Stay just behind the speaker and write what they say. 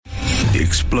The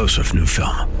explosive new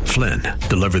film, Flynn,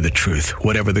 deliver the truth,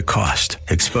 whatever the cost,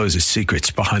 exposes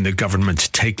secrets behind the government's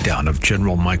takedown of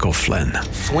General Michael Flynn.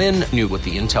 Flynn knew what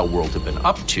the intel world had been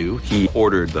up to. He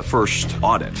ordered the first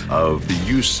audit of the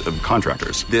use of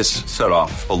contractors. This set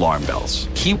off alarm bells.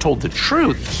 He told the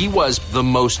truth. He was the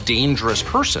most dangerous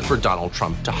person for Donald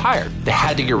Trump to hire. They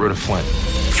had to get rid of Flynn.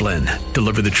 Flynn,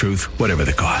 deliver the truth, whatever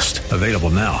the cost. Available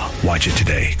now. Watch it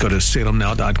today. Go to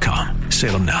salemnow.com.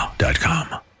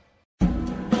 salemnow.com.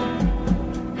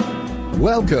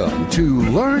 Welcome to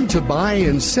Learn to Buy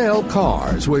and Sell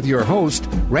Cars with your host,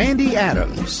 Randy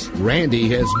Adams. Randy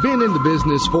has been in the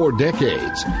business for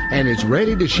decades and is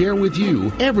ready to share with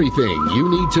you everything you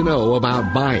need to know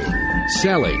about buying,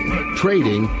 selling,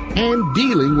 trading, and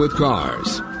dealing with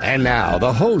cars. And now,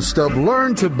 the host of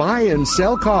Learn to Buy and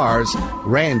Sell Cars,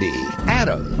 Randy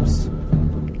Adams.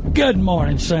 Good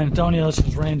morning, San Antonio. This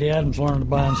is Randy Adams,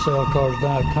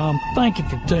 LearnToBuyAndSellCars.com. Thank you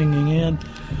for tuning in.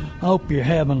 I hope you're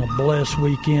having a blessed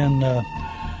weekend.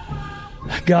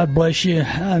 God bless you.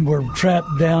 We're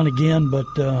trapped down again, but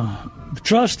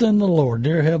trust in the Lord.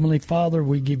 Dear Heavenly Father,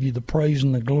 we give you the praise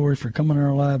and the glory for coming in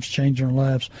our lives, changing our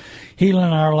lives, healing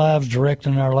our lives,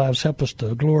 directing our lives. Help us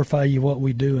to glorify you, what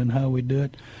we do and how we do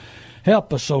it.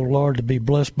 Help us, O Lord, to be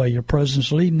blessed by your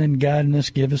presence, leading and guiding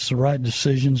us. Give us the right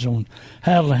decisions on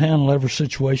how to handle every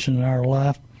situation in our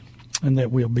life, and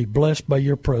that we'll be blessed by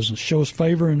your presence. Show us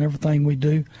favor in everything we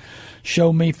do.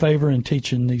 Show me favor in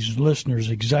teaching these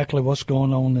listeners exactly what's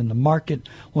going on in the market,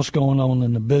 what's going on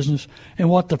in the business, and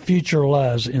what the future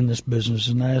lies in this business.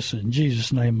 And I ask it in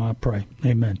Jesus' name I pray.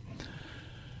 Amen.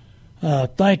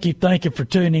 Thank you for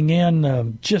tuning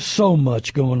in. Just so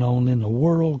much going on in the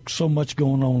world, so much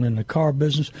going on in the car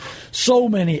business, so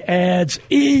many ads.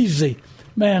 Easy.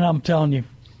 Man, I'm telling you,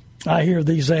 I hear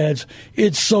these ads.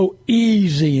 It's so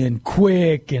easy and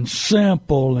quick and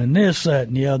simple and this, that,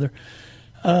 and the other.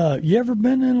 You ever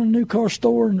been in a new car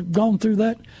store and gone through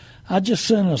that? I just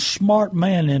sent a smart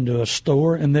man into a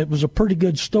store, and it was a pretty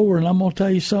good store, and I'm going to tell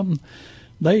you something.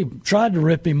 They tried to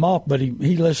rip him off, but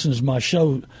he listens to my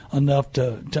show enough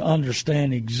to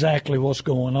understand exactly what's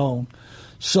going on.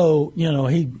 So,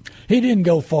 he didn't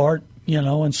go for it,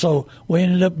 and so we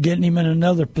ended up getting him in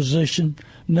another position,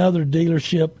 another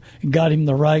dealership, and got him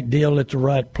the right deal at the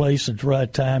right place at the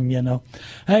right time,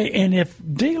 Hey, and if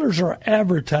dealers are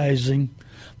advertising,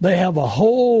 they have a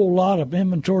whole lot of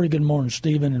inventory. Good morning,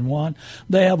 Stephen and Juan.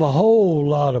 They have a whole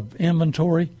lot of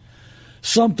inventory.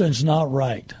 Something's not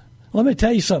right. Let me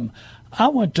tell you something. I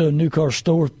went to a new car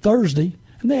store Thursday,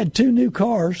 and they had 2 new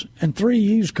cars and 3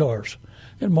 used cars.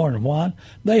 Good morning, Juan.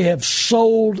 They have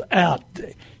sold out.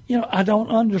 I don't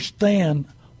understand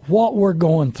what we're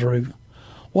going through,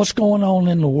 what's going on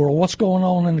in the world, what's going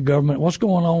on in the government, what's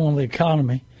going on in the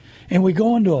economy, and we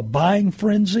go into a buying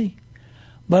frenzy.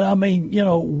 But,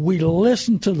 we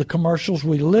listen to the commercials,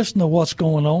 we listen to what's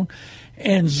going on,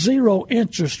 and 0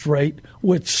 interest rate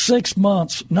with 6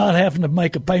 months not having to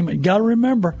make a payment. You got to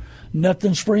remember,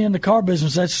 nothing's free in the car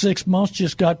business. That 6 months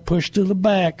just got pushed to the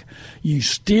back. You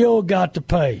still got to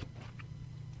pay.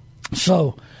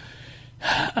 So,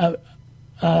 man,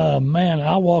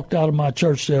 I walked out of my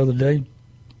church the other day,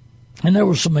 and there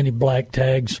were so many black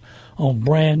tags on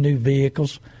brand new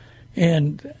vehicles,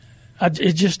 and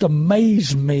it just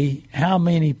amazed me how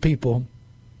many people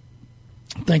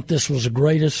think this was the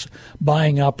greatest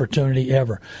buying opportunity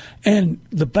ever. And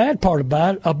the bad part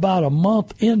about it, about a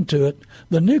month into it,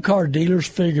 the new car dealers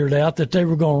figured out that they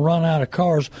were going to run out of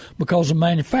cars because the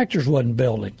manufacturers wasn't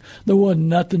building. There wasn't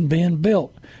nothing being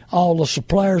built. All the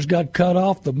suppliers got cut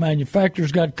off. The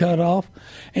manufacturers got cut off.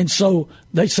 And so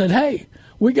they said, hey,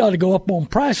 we got to go up on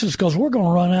prices because we're going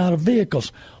to run out of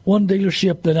vehicles. One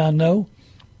dealership that I know,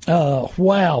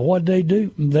 what'd they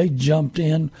do? They jumped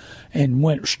in and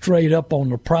went straight up on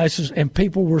the prices, and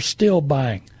people were still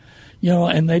buying,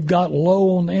 and they've got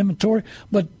low on the inventory.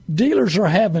 But dealers are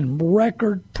having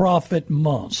record profit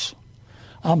months.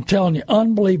 I'm telling you,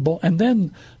 unbelievable. And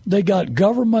then they got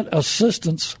government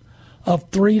assistance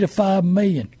of $3 to $5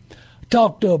 million.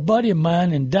 Talked to a buddy of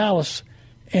mine in Dallas,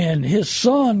 and his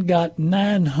son got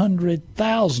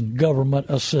 $900,000 government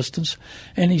assistance,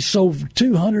 and he sold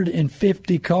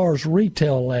 250 cars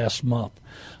retail last month.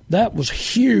 That was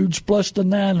huge, plus the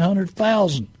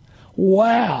 $900,000.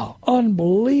 Wow,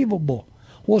 unbelievable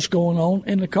what's going on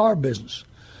in the car business.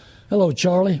 Hello,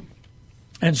 Charlie.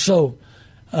 And so,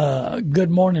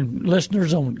 good morning,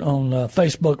 listeners on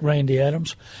Facebook, Randy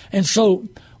Adams. And so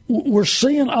we're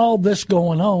seeing all this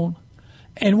going on,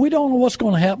 and we don't know what's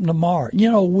going to happen tomorrow.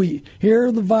 We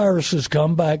hear the viruses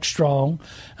come back strong.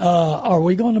 Are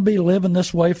we going to be living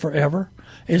this way forever?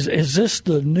 Is this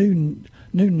the new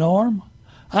norm?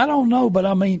 I don't know, but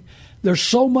I mean, there's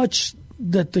so much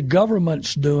that the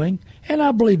government's doing, and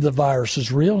I believe the virus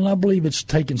is real, and I believe it's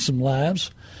taking some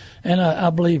lives. And I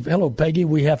believe, hello, Peggy,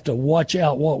 we have to watch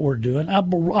out what we're doing. I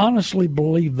honestly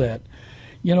believe that.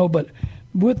 But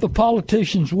with the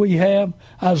politicians we have,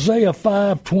 Isaiah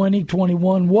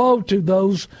 5:20-21, woe to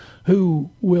those who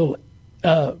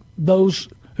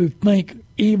think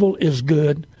evil is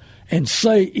good and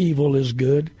say evil is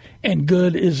good and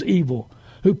good is evil,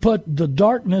 who put the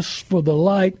darkness for the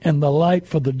light and the light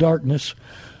for the darkness,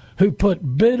 who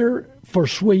put bitter for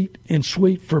sweet and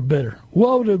sweet for bitter.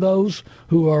 Woe to those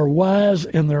who are wise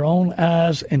in their own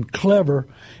eyes and clever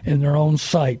in their own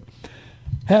sight.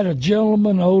 Had a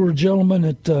gentleman, an older gentleman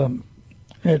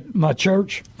at my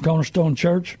church, Cornerstone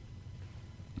Church.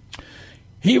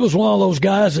 He was one of those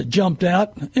guys that jumped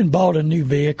out and bought a new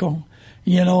vehicle,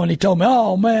 and he told me,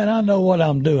 oh, man, I know what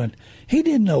I'm doing. He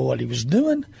didn't know what he was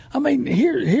doing. I mean,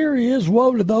 here he is.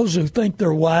 Woe to those who think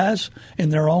they're wise in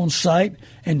their own sight.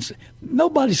 And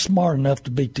nobody's smart enough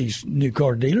to beat these new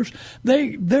car dealers.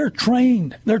 They're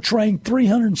trained. They're trained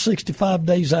 365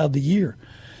 days out of the year.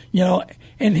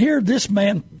 And here this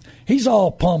man, he's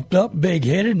all pumped up,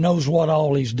 big-headed, knows what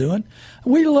all he's doing.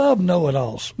 We love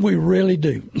know-it-alls. We really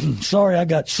do. Sorry, I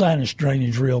got sinus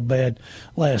drainage real bad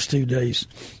last 2 days.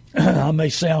 I may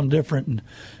sound different, and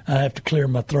I have to clear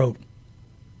my throat.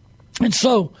 And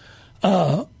so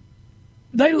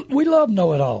we love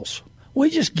know-it-alls. We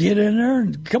just get in there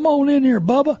and come on in here,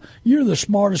 Bubba. You're the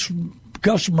smartest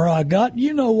customer I got.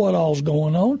 You know what all's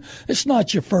going on. It's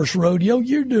not your first rodeo.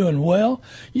 You're doing well.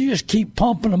 You just keep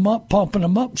pumping them up,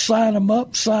 sign them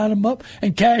up,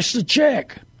 and cash the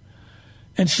check.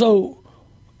 And so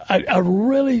I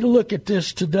really look at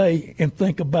this today and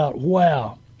think about,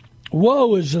 wow,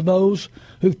 woe is to those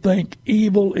who think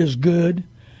evil is good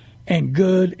and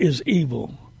good is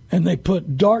evil. And they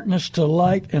put darkness to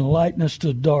light and lightness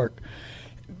to dark.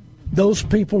 Those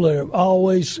people that are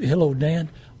always, hello, Dan,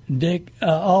 Dick,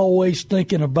 always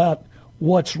thinking about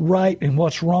what's right and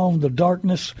what's wrong. The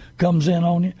darkness comes in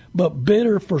on you. But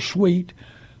bitter for sweet,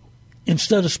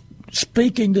 instead of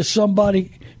speaking to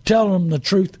somebody, telling them the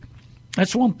truth.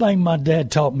 That's one thing my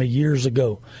dad taught me years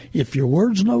ago. If your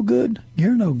word's no good,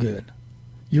 you're no good.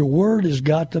 Your word has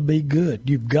got to be good.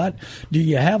 Do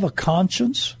you have a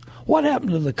conscience? What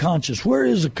happened to the conscience? Where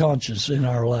is the conscience in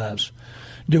our lives?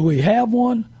 Do we have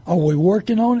one? Are we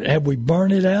working on it? Have we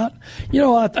burned it out?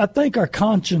 I think our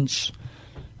conscience,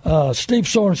 Steve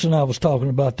Sorensen and I was talking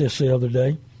about this the other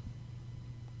day,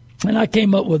 and I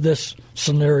came up with this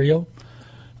scenario.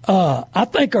 I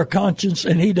think our conscience,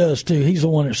 and he does too, he's the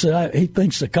one that said he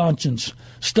thinks the conscience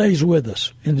stays with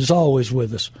us and is always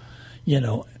with us.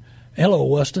 Hello,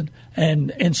 Weston.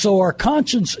 And so our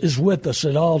conscience is with us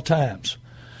at all times.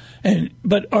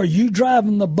 But are you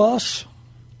driving the bus?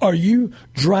 Are you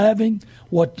driving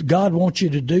what God wants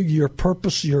you to do, your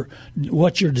purpose,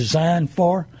 what you're designed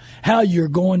for, how you're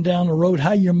going down the road,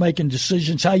 how you're making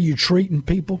decisions, how you're treating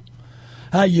people,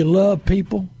 how you love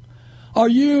people? Are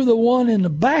you the one in the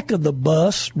back of the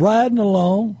bus riding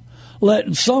along,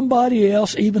 letting somebody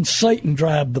else, even Satan,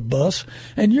 drive the bus,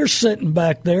 and you're sitting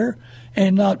back there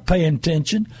and not paying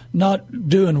attention, not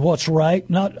doing what's right,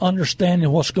 not understanding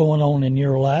what's going on in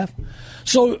your life?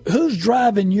 So who's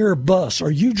driving your bus? Are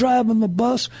you driving the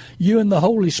bus? You and the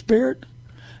Holy Spirit?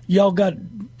 Y'all got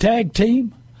tag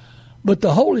team? But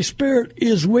the Holy Spirit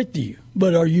is with you.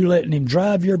 But are you letting him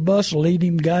drive your bus, lead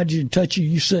him, guide you, and touch you?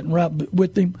 You sitting right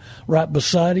with him, right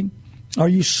beside him? Are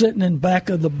you sitting in back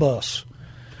of the bus?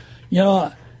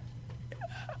 My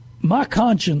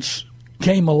conscience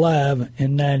came alive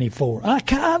in 94.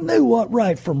 I knew what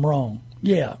right from wrong.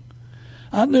 Yeah.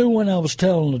 I knew when I was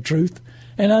telling the truth,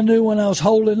 and I knew when I was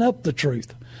holding up the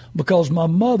truth, because my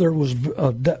mother was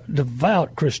a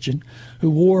devout Christian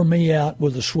who wore me out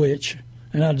with a switch,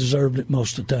 and I deserved it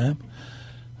most of the time.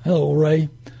 Hello, Ray.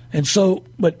 And so,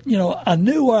 but, I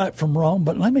knew right from wrong,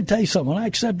 but let me tell you something. When I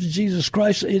accepted Jesus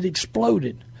Christ, it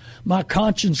exploded. My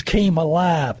conscience came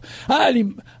alive. I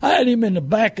had him in the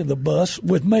back of the bus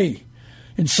with me,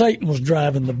 and Satan was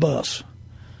driving the bus.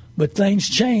 But things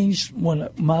changed when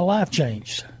my life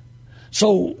changed.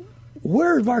 So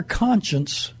where's our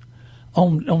conscience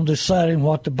on deciding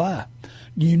what to buy?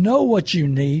 You know what you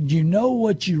need. You know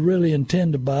what you really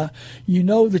intend to buy. You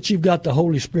know that you've got the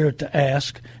Holy Spirit to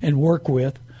ask and work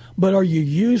with. But are you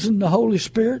using the Holy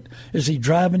Spirit? Is he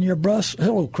driving your bus?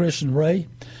 Hello, Chris and Ray.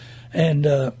 And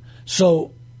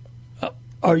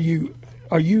are you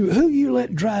who you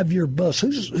let drive your bus?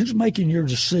 Who's making your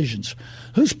decisions?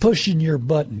 Who's pushing your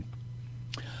button?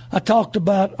 I talked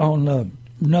about on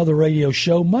another radio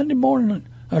show Tuesday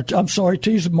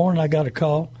morning. I got a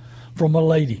call from a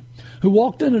lady who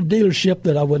walked in a dealership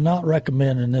that I would not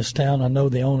recommend in this town. I know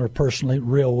the owner personally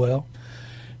real well.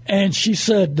 And she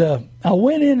said, I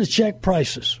went in to check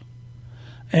prices,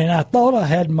 and I thought I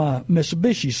had my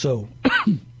Mitsubishi sold.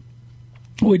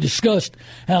 We discussed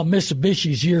how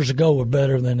Mitsubishis years ago were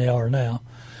better than they are now,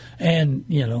 and,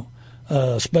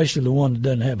 especially the one that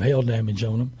doesn't have hail damage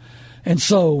on them. And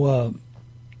so,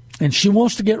 and she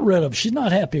wants to get rid of it. She's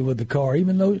not happy with the car,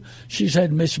 even though she's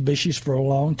had Mitsubishis for a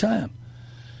long time.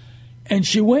 And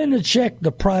she went and checked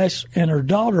the price, and her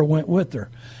daughter went with her.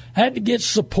 Had to get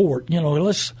support.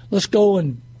 Let's go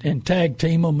and tag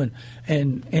team them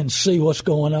and see what's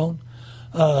going on.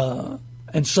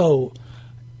 And so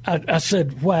I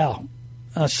said, wow.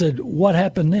 I said, what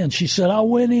happened then? She said, I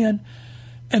went in,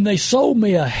 and they sold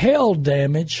me a hail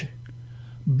damage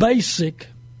basic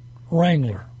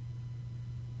Wrangler.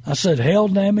 I said, hail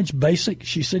damage basic?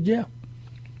 She said, yeah.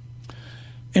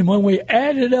 And when we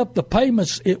added up the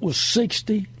payments, it was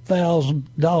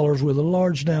 $60,000 with a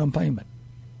large down payment.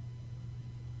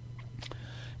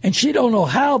 And she don't know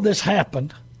how this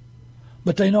happened,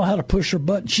 but they know how to push her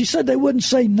button. She said they wouldn't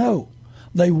say no.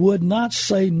 They would not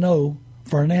say no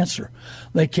for an answer.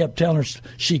 They kept telling her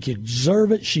she could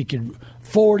deserve it, she could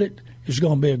afford it, it was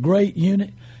going to be a great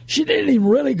unit. She didn't even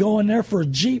really go in there for a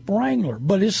Jeep Wrangler,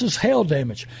 but this is hail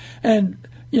damage. And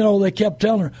they kept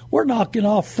telling her, we're knocking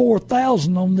off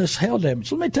 $4,000 on this hail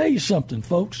damage. Let me tell you something,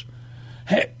 folks.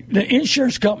 The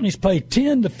insurance companies pay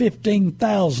 $10,000 to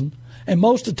 $15,000, and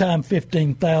most of the time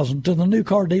 $15,000 to the new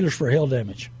car dealers for hail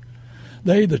damage.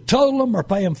 They either total them or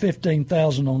pay them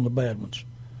 $15,000 on the bad ones.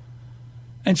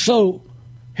 And so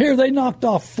here they knocked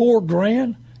off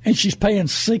 $4,000, and she's paying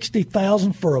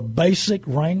 $60,000 for a basic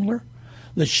Wrangler.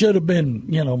 That should have been,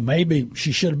 maybe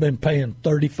she should have been paying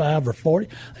 $35,000 or $40,000.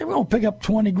 They were going to pick up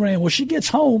 $20,000. Well, she gets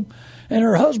home, and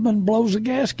her husband blows a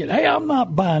gasket. Hey, I'm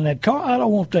not buying that car. I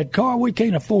don't want that car. We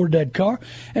can't afford that car.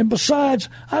 And besides,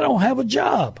 I don't have a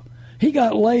job. He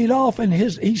got laid off, and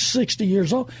he's 60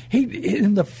 years old.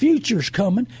 And the future's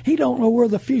coming. He don't know where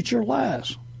the future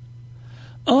lies.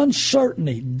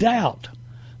 Uncertainty, doubt.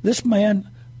 This man,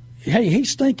 hey,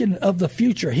 he's thinking of the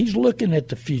future. He's looking at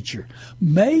the future.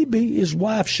 Maybe his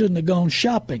wife shouldn't have gone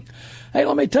shopping. Hey,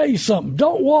 let me tell you something.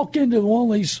 Don't walk into one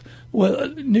of these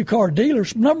new car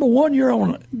dealers. Number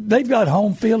one, they've got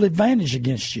home field advantage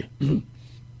against you.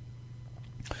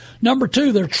 Number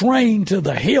two, they're trained to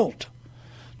the hilt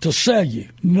to sell you.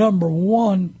 Number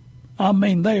one,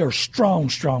 they are strong.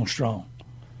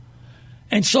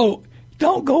 And so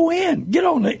don't go in. Get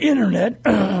on the internet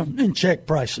and check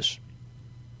prices.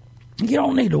 You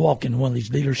don't need to walk into one of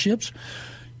these dealerships.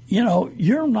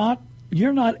 You're not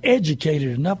educated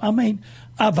enough.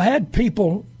 I've had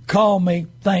people call me,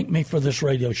 thank me for this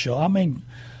radio show. I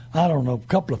don't know, a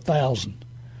couple of thousand.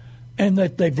 And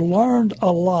that they've learned a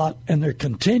lot, and they're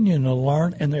continuing to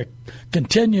learn, and they're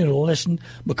continuing to listen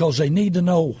because they need to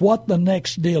know what the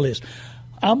next deal is.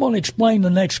 I'm going to explain the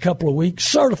next couple of weeks.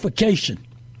 Certification.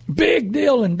 Big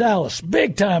deal in Dallas.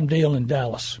 Big time deal in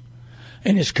Dallas.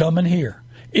 And it's coming here.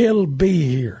 It'll be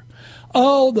here.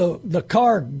 Oh, the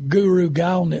car guru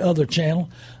guy on the other channel,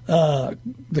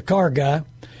 the car guy,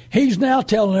 he's now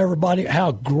telling everybody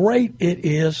how great it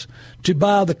is to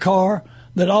buy the car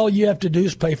that all you have to do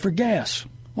is pay for gas.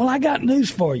 Well, I got news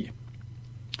for you.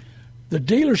 The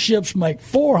dealerships make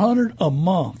 $400 a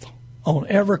month on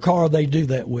every car they do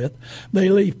that with. They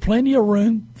leave plenty of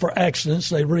room for accidents.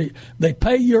 They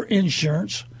pay your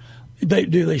insurance.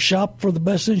 Do they shop for the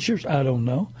best insurance? I don't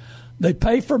know. They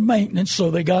pay for maintenance,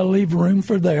 so they got to leave room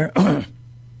for there.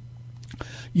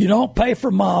 You don't pay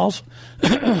for miles,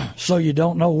 so you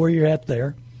don't know where you're at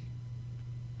there.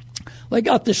 They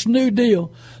got this new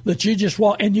deal that you just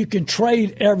walk, and you can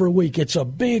trade every week. It's a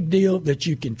big deal that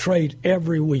you can trade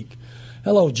every week.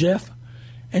 Hello, Jeff.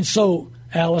 And so,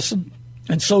 Allison,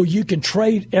 and so you can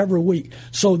trade every week.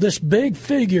 So this big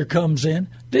figure comes in.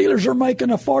 Dealers are making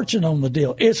a fortune on the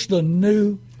deal. It's the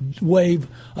new wave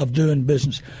of doing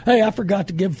business. Hey, I forgot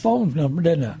to give a phone number,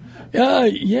 didn't I?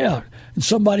 Yeah. And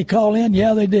somebody call in?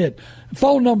 Yeah, they did.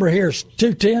 Phone number here is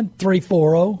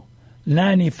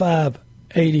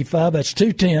 210-340-9585. That's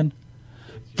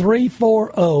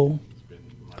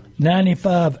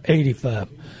 210-340-9585.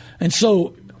 And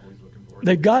so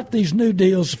they've got these new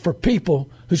deals for people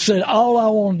who said, all I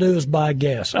want to do is buy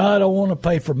gas. I don't want to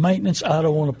pay for maintenance. I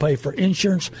don't want to pay for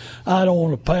insurance. I don't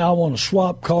want to pay. I want to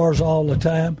swap cars all the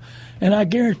time. And I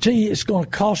guarantee you it's going to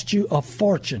cost you a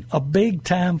fortune, a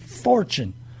big-time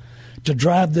fortune to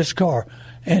drive this car.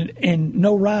 And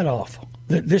no write-off.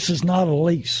 This is not a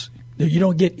lease. You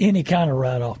don't get any kind of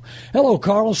write-off. Hello,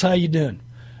 Carlos. How you doing?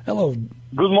 Hello.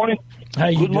 Good morning. How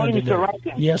you Good doing morning, today? Mr.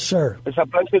 Rankin. Yes, sir. It's a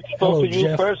pleasure to talk Hello, to you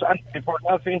Jeff. first. And before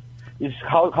nothing, is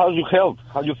how's your health?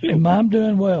 How you feel? I'm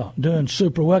doing well, doing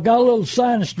super well. Got a little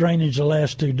sinus drainage the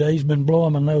last 2 days. Been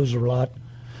blowing my nose a lot,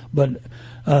 but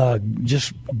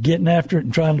just getting after it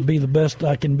and trying to be the best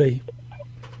I can be.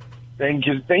 Thank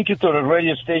you to the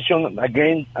radio station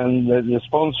again and the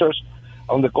sponsors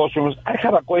on the customers. I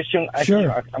have a question.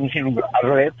 Sure. I'm here with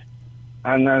Arlette,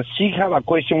 and she have a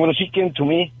question. When she came to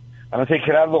me, and I said,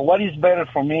 Gerardo, what is better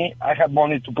for me? I have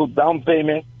money to put down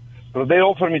payment, but they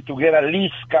offer me to get a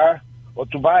lease car or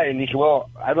to buy. And he said, well,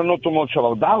 I don't know too much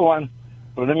about that one,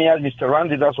 but let me ask Mr.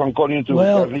 Randy. That's what I'm calling to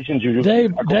listen to you.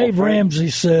 Dave Ramsey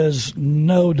says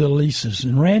no to leases,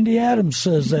 and Randy Adams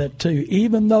says that too.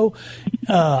 Even though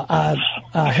I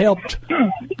helped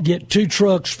get 2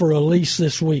 trucks for a lease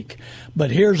this week, but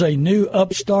here's a new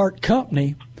upstart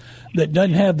company that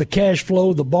doesn't have the cash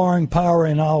flow, the borrowing power,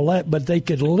 and all that, but they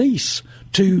could lease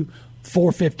 2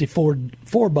 454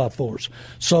 4x4s.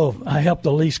 So I helped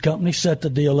the lease company set the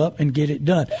deal up and get it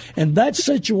done. And that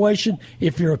situation,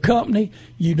 if you're a company,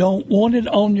 you don't want it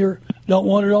on your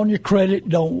credit,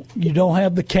 you don't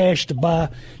have the cash to buy,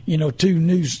 2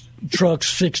 new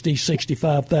trucks,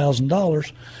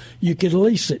 $65,000. You could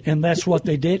lease it, and that's what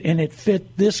they did, and it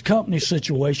fit this company's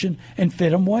situation and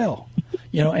fit them well.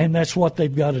 And that's what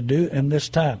they've got to do in this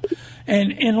time.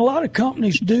 And a lot of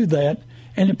companies do that,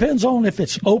 and it depends on if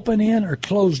it's open-in or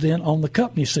closed-in on the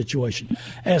company situation.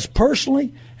 As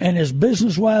personally and as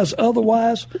business-wise,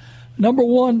 otherwise, number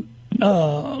one,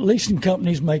 leasing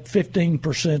companies make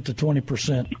 15% to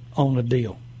 20% on a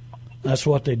deal. That's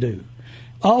what they do.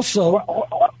 Also,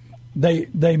 they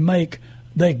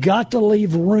got to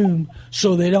leave room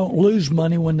so they don't lose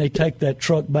money when they take that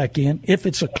truck back in if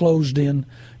it's a closed-in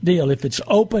deal. If it's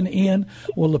open-in,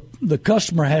 well, the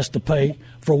customer has to pay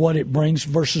for what it brings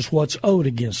versus what's owed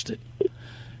against it.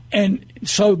 And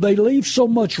so they leave so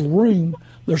much room,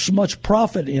 there's so much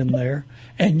profit in there,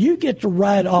 and you get to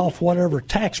write off whatever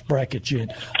tax bracket you're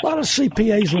in. A lot of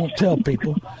CPAs won't tell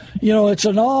people. It's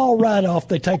an all write-off.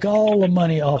 They take all the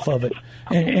money off of it,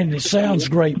 and it sounds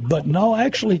great. But no,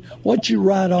 actually, what you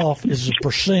write off is a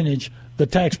percentage, the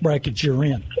tax bracket you're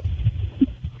in.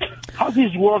 How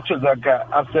this works is like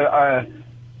after,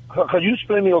 can you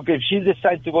explain me, okay, if she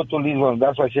decides to go to lease one,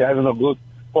 that's why she I don't know good,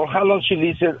 for how long she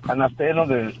leases and after the end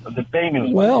of the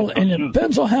payment? Well, and it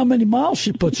depends on how many miles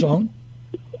she puts on,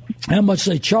 how much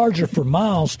they charge her for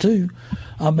miles, too.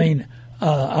 I mean,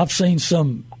 I've seen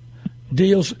some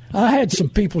deals. I had some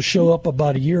people show up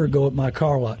about a year ago at my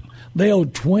car lot. They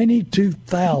owed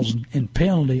 $22,000 in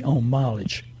penalty on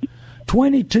mileage.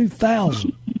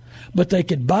 $22,000. But they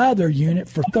could buy their unit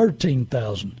for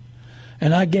 $13,000,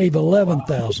 and I gave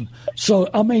 $11,000. So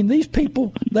I mean, these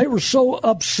people, they were so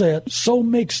upset, so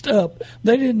mixed up,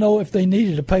 they didn't know if they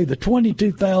needed to pay the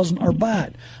 $22,000 or buy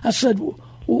it. I said,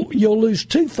 well, you'll lose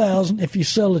 $2,000 if you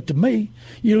sell it to me.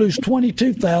 You lose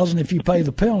 $22,000 if you pay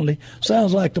the penalty.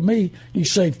 Sounds like to me you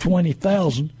save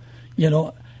 $20,000,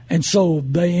 And so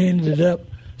they ended up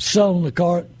selling the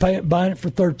car, buying it for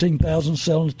 $13,000,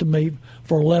 selling it to me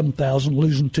for $11,000,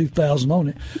 losing $2,000 on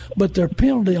it. But their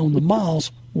penalty on the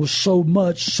miles was so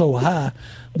high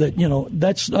that,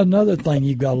 that's another thing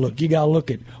you got to look. You got to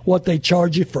look at what they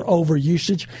charge you for over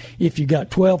usage. If you got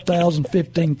 12,000,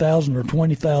 15,000, or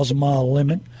 20,000 mile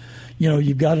limit,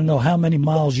 you've got to know how many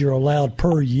miles you're allowed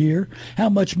per year. How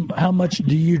much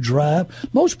do you drive?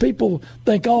 Most people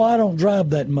think, I don't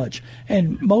drive that much.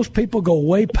 And most people go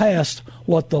way past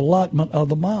what the allotment of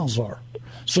the miles are.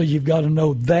 So you've got to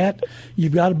know that.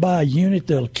 You've got to buy a unit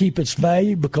that'll keep its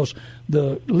value because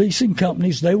the leasing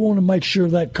companies, they want to make sure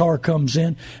that car comes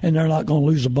in and they're not going to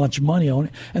lose a bunch of money on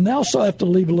it. And they also have to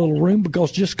leave a little room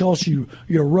because just because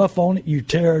you're rough on it, you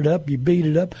tear it up, you beat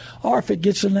it up, or if it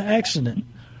gets in an accident.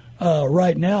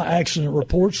 Right now, accident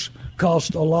reports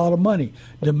cost a lot of money,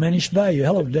 diminished value.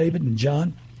 Hello, David and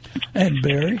John and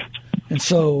Barry. And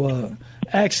so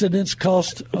accidents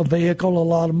cost a vehicle a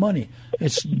lot of money.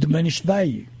 It's diminished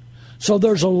value. So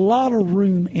there's a lot of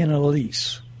room in a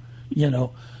lease.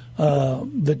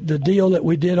 The deal that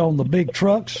we did on the big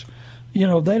trucks, they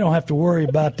don't have to worry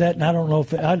about that. And I don't know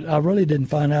if I really didn't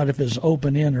find out if it's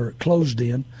open in or closed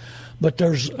in. But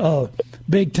there's a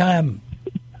big time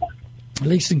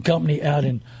leasing company out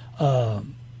in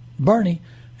Bernie,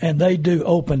 and they do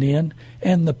open in,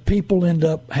 and the people end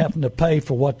up having to pay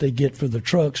for what they get for the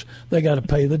trucks. They got to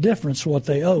pay the difference, what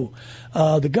they owe.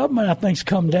 The government, I think, has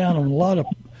come down on a lot of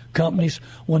companies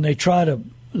when they try to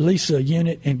lease a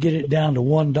unit and get it down to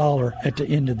 $1 at the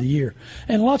end of the year.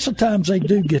 And lots of times they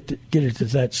do get it to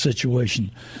that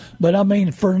situation. But, I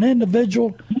mean, for an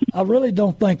individual, I really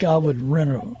don't think I would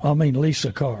lease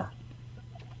a car.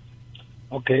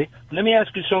 Okay. Let me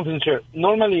ask you something, sir.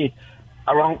 Normally,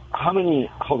 around how many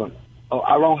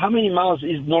miles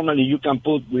is normally you can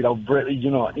put without,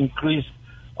 increase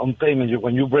on payment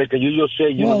when you break it? You just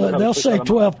say... they'll say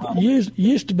 12.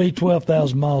 Used to be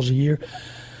 12,000 miles a year.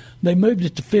 They moved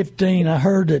it to 15. I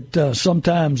heard that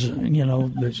sometimes,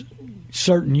 there's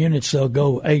certain units they'll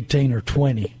go 18 or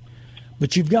 20.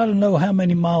 But you've got to know how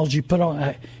many miles you put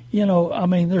on.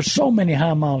 There's so many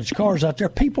high mileage cars out there.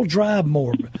 People drive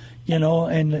more,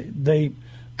 and they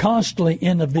constantly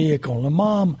in the vehicle.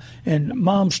 And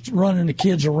mom's running the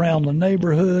kids around the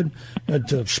neighborhood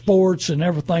to sports and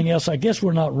everything else. I guess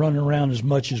we're not running around as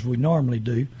much as we normally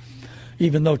do,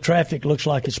 even though traffic looks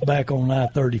like it's back on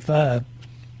I-35.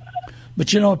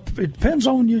 But, it depends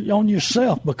on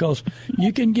yourself, because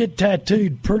you can get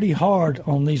tattooed pretty hard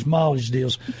on these mileage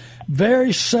deals.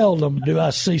 Very seldom do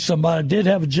I see somebody. I did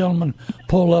have a gentleman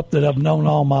pull up that I've known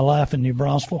all my life in New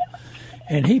Braunfels,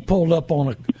 and he pulled up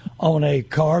on a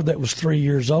car that was 3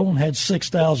 years old and had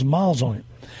 6,000 miles on it.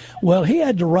 Well, he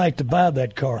had the right to buy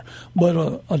that car, but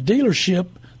a dealership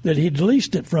that he'd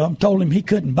leased it from told him he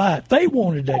couldn't buy it. They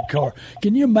wanted that car.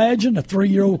 Can you imagine a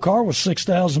 3-year-old car with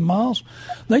 6,000 miles?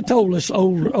 They told this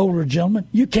older gentleman,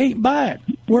 you can't buy it.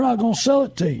 We're not going to sell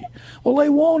it to you. Well, they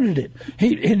wanted it.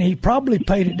 He probably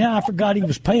paid it down. I forgot he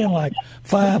was paying like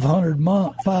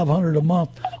 $500 a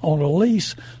month on a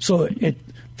lease. So at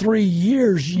 3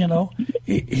 years,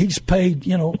 he's paid,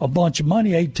 a bunch of money,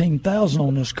 $18,000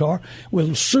 on this car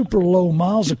with super low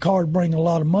miles. The car would bring a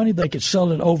lot of money. They could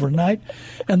sell it overnight.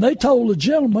 And they told the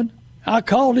gentleman, I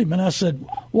called him and I said,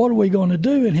 what are we going to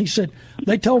do? And he said,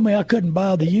 they told me I couldn't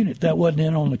buy the unit. That wasn't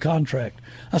in on the contract.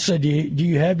 I said, do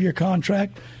you have your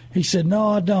contract? He said, no,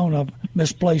 I don't. I've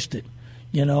misplaced it,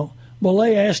 Well,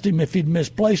 they asked him if he'd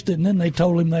misplaced it, and then they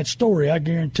told him that story, I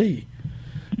guarantee you.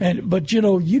 But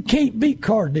you can't beat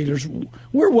car dealers.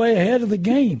 We're way ahead of the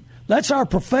game. That's our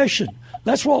profession.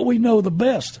 That's what we know the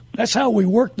best. That's how we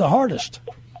work the hardest.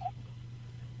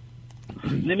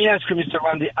 Let me ask you, Mr.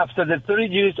 Randy, after the 30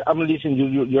 years I'm listening to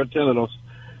you're telling us,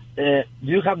 do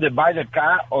you have to buy the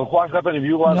car, or what happens if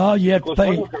you want? No, you have to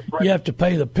pay. You have to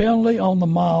pay the penalty on the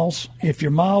miles. If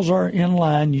your miles are in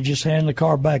line, you just hand the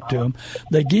car back to them.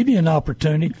 They give you an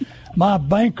opportunity. My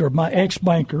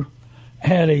ex-banker,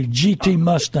 had a GT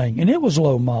Mustang, and it was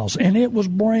low miles, and it was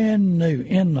brand new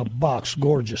in the box,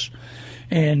 gorgeous.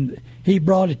 And he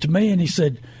brought it to me, and he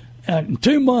said, in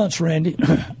 2 months, Randy,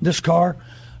 this car,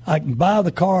 I can buy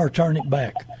the car or turn it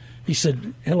back. He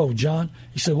said, hello, John.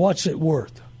 He said, what's it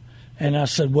worth? And I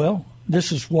said, well,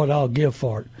 this is what I'll give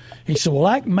for it. He said, well,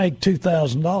 I can make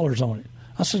 $2,000 on it.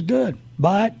 I said, good.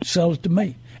 Buy it, sell it to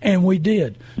me. And we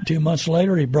did. 2 months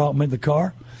later, he brought me the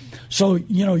car. So,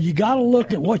 you got to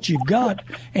look at what you've got.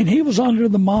 And he was under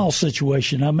the mile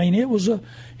situation. I mean, it was a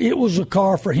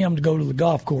car for him to go to the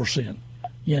golf course in,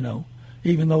 even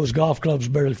though his golf clubs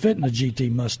barely fit in the GT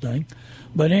Mustang.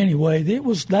 But anyway,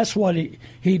 that's what he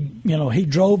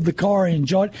drove the car, he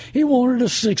enjoyed it. He wanted a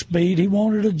 6-speed. He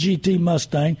wanted a GT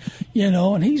Mustang,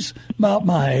 and he's about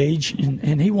my age,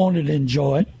 and he wanted to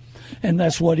enjoy it. And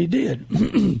that's what he did.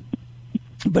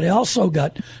 But he also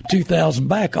got $2,000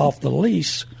 back off the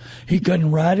lease. He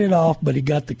couldn't write it off, but he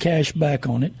got the cash back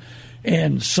on it.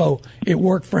 And so it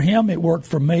worked for him. It worked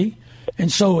for me.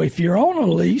 And so if you're on a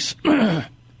lease,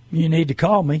 you need to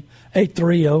call me,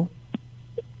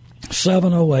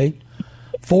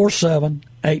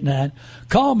 830-708-4789.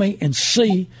 Call me and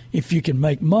see if you can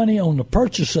make money on the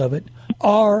purchase of it,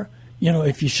 or,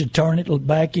 if you should turn it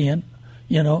back in,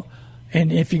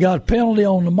 And if you got a penalty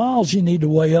on the miles, you need to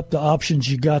weigh up the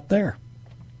options you got there.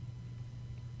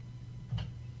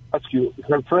 Ask you,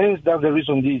 her friends, that's the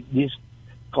reason this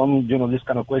come, this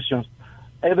kind of questions.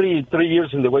 Every 3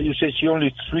 years, in the way you say, she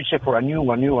only switches for a new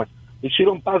one. If she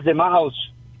don't pass the miles,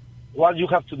 what you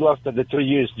have to do after the 3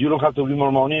 years? You don't have to give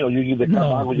more money, or you give the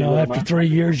car back? No, after 3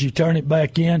 years, you turn it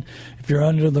back in. If you're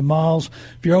under the miles,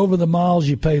 if you're over the miles,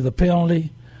 you pay the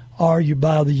penalty, or you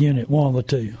buy the unit, one of the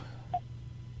two.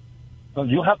 No,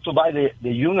 you have to buy the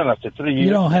unit after 3 years.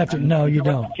 You don't have to. No, you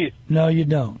don't. No, you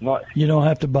don't. You don't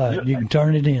have to buy it. You can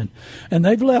turn it in. And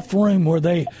they've left room where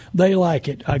they like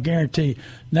it. I guarantee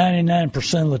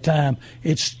 99% of the time,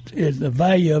 the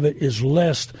value of it is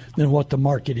less than what the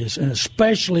market is, and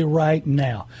especially right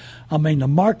now. I mean, the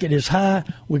market is high.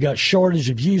 We got shortage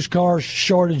of used cars,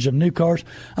 shortage of new cars.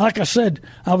 Like I said,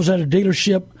 I was at a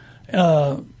dealership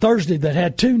Thursday that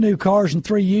had 2 new cars and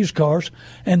 3 used cars,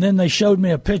 and then they showed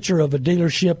me a picture of a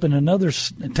dealership in another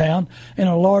town, in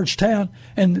a large town,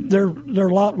 and their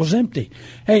lot was empty.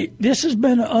 Hey, this has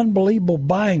been an unbelievable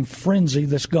buying frenzy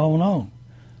that's going on.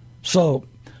 So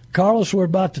Carlos, we're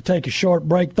about to take a short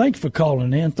break. Thank you for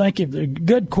calling in. Thank you.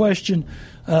 Good question.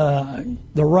 The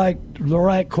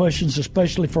right questions,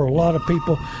 especially for a lot of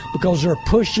people, because they're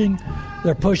pushing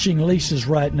leases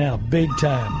right now, big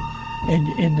time.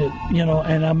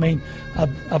 And I mean,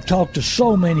 I've talked to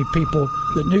so many people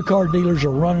that new car dealers are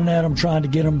running at them, trying to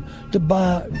get them to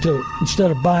buy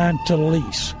instead of buying to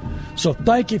lease. So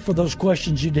thank you for those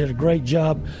questions. You did a great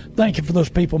job. Thank you for those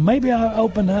people. Maybe I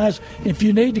opened the eyes. If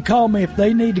you need to call me, if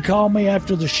they need to call me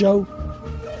after the show,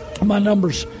 my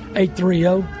number's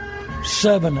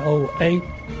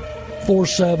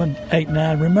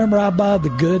 830-708-4789. Remember, I buy the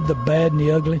good, the bad, and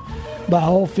the ugly. Buy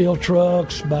oil-filled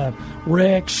trucks, buy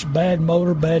wrecks, bad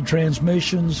motor, bad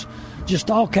transmissions,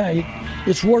 just all kind.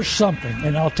 It's worth something,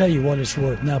 and I'll tell you what it's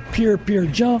worth. Now, pure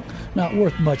junk, not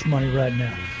worth much money right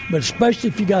now. But especially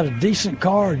if you got a decent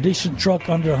car, a decent truck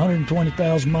under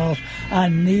 120,000 miles, I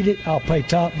need it. I'll pay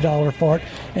top dollar for it.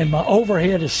 And my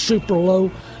overhead is super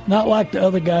low, not like the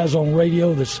other guys on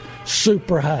radio that's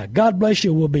super high. God bless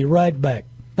you. We'll be right back.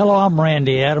 Hello, I'm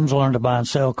Randy Adams,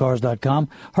 LearnToBuyAndSellCars.com.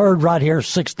 Heard right here,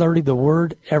 6:30, The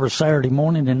Word, every Saturday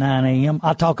morning at 9 a.m.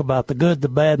 I talk about the good, the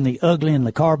bad, and the ugly in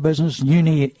the car business. You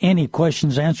need any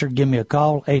questions answered, give me a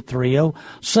call,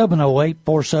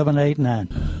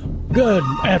 830-708-4789. Good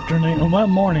afternoon. Well,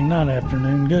 morning, not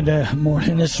afternoon. Good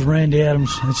morning. This is Randy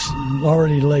Adams. It's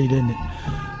already late, isn't it?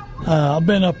 I've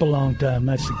been up a long time.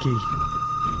 That's the key.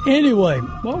 Anyway,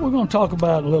 what we're going to talk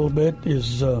about a little bit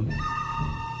is...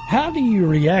 how do you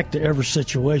react to every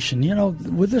situation? You know,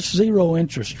 with this zero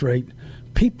interest rate,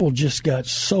 people just got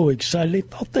so excited. They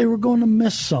thought they were going to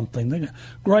miss something.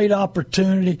 Great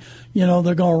opportunity. You know,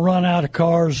 they're going to run out of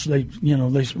cars.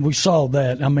 We saw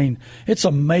that. I mean, it's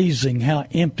amazing how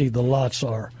empty the lots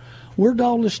are. Where'd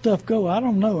all this stuff go? I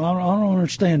don't know. I don't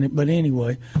understand it. But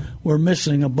anyway, we're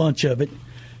missing a bunch of it.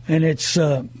 And it's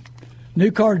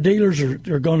new car dealers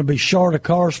are going to be short of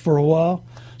cars for a while.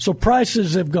 So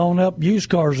prices have gone up, used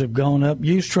cars have gone up,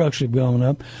 used trucks have gone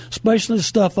up, especially the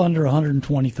stuff under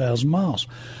 120,000 miles.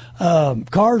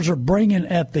 Cars are bringing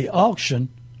at the auction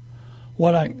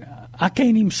what I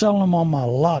can't even sell them on my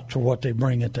lot for what they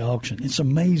bring at the auction. It's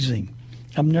amazing.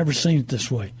 I've never seen it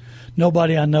this way.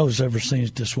 Nobody I know has ever seen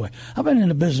it this way. I've been in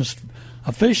the business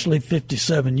officially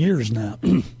 57 years now.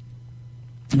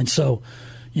 And so,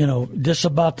 you know, this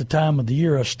about the time of the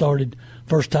year I started.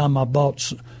 First time I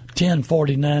bought 10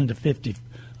 49 to 50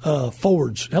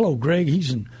 Fords. Hello, Greg.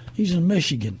 He's in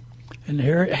Michigan. And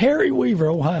Harry Weaver,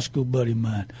 old high school buddy of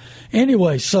mine.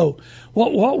 Anyway, so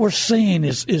what we're seeing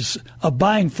is a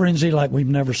buying frenzy like we've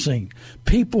never seen.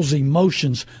 People's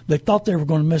emotions, they thought they were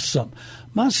going to miss something.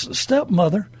 My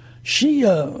stepmother, she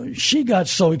got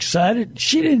so excited.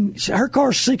 Her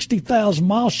car's 60,000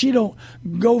 miles. She don't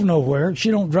go nowhere.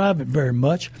 She don't drive it very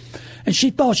much. And she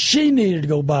thought she needed to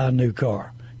go buy a new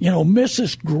car. You know, miss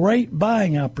this great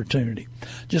buying opportunity.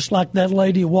 Just like that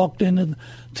lady walked into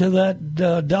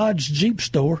that Dodge Jeep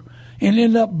store and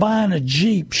ended up buying a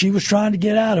Jeep. She was trying to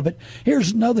get out of it.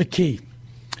 Here's another key.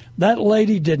 That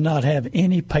lady did not have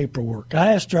any paperwork.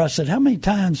 I asked her, I said, how many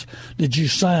times did you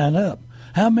sign up?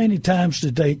 How many times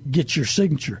did they get your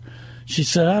signature? She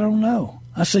said, I don't know.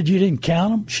 I said, you didn't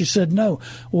count them? She said, no.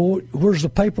 Well, where's the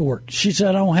paperwork? She said,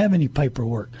 I don't have any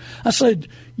paperwork. I said,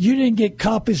 you didn't get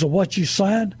copies of what you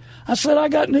signed? I said, I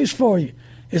got news for you.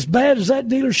 As bad as that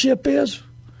dealership is,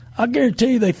 I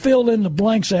guarantee you they filled in the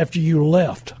blanks after you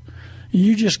left.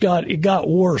 It got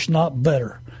worse, not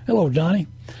better. Hello, Donnie.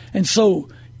 And so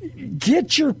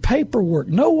get your paperwork.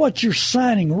 Know what you're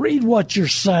signing. Read what you're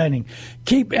signing.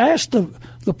 Ask the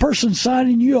person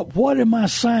signing you up, what am I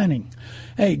signing?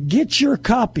 Hey, get your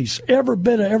copies, every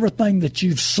bit of everything that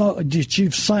you've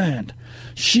signed.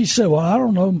 She said, well, I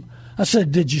don't know. I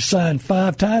said, did you sign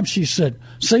 5 times? She said,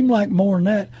 seemed like more than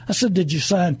that. I said, did you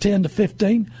sign 10 to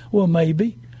 15? Well,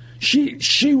 maybe.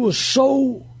 She was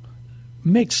so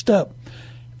mixed up.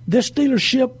 This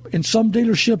dealership, and some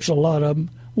dealerships, a lot of them,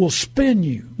 will spin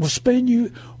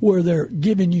you where they're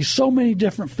giving you so many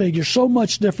different figures, so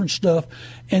much different stuff,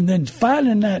 and then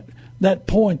finding that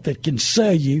point that can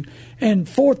sell you. And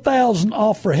 $4,000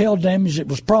 off for hail damage. It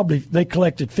was probably, they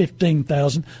collected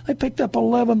 $15,000. They picked up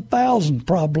 $11,000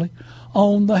 probably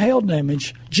on the hail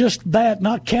damage. Just that,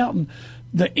 not counting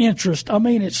the interest. I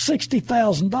mean, it's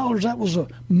 $60,000. That was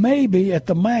maybe at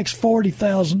the max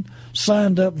 $40,000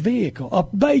 signed up vehicle, a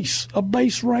base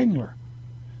Wrangler.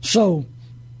 So,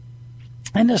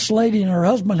 and this lady and her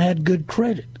husband had good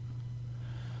credit.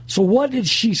 So what did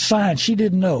she sign? She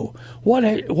didn't know. What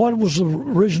was the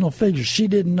original figure? She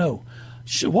didn't know.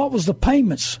 What was the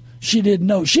payments? She didn't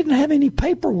know. She didn't have any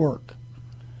paperwork.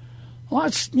 Well,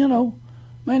 that's,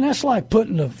 Man, that's like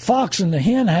putting the fox in the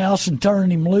hen house and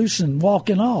turning him loose and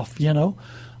walking off, you know.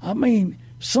 I mean,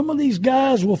 some of these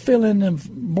guys will fill in them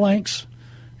blanks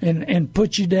and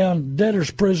put you down debtor's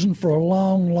prison for a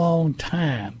long, long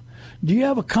time. Do you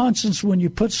have a conscience when you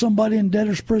put somebody in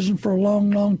debtor's prison for a long,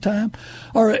 long time?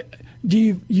 Or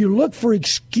do you look for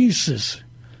excuses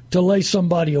to lay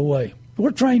somebody away? We're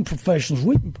trained professionals.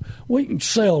 We can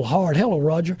sell hard. Hello,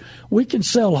 Roger. We can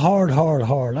sell hard.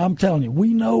 I'm telling you,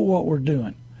 we know what we're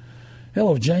doing.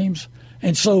 Hello, James.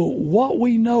 And so what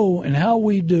we know and how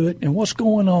we do it and what's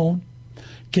going on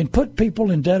can put people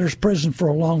in debtor's prison for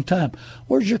a long time.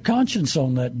 Where's your conscience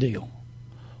on that deal?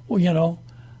 Well, you know,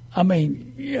 I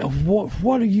mean,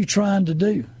 what are you trying to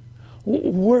do?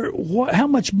 How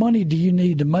much money do you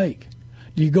need to make?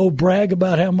 Do you go brag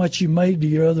about how much you made to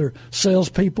your other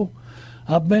salespeople?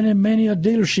 I've been in many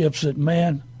dealerships that,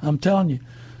 man, I'm telling you,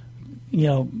 you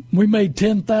know, we made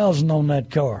 $10,000 on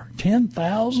that car.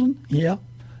 $10,000? Yeah,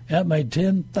 that made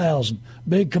 $10,000.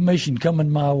 Big commission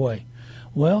coming my way.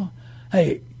 Well,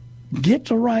 hey, get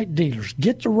the right dealers,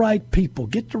 get the right people,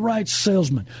 get the right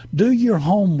salesmen. Do your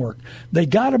homework. They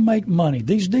got to make money.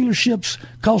 These dealerships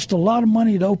cost a lot of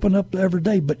money to open up every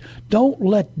day, but don't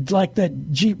let, like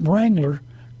that Jeep Wrangler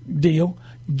deal,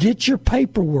 get your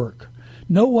paperwork.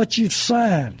 Know what you've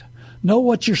signed. Know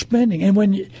what you're spending.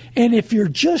 And if you're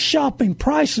just shopping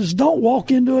prices, don't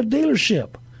walk into a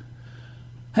dealership.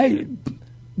 Hey,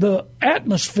 the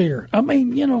atmosphere. I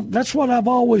mean, you know, that's what I've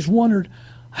always wondered,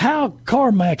 how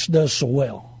CarMax does so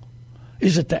well.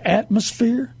 Is it the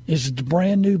atmosphere? Is it the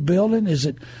brand new building? Is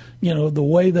it, you know, the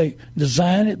way they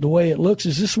design it, the way it looks?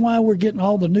 Is this why we're getting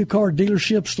all the new car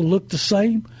dealerships to look the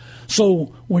same?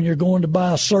 So when you're going to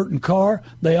buy a certain car,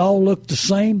 they all look the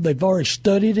same. They've already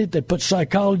studied it. They put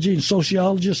psychology and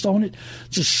sociologists on it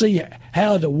to see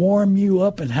how to warm you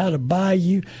up and how to buy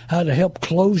you, how to help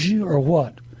close you, or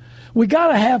what. We got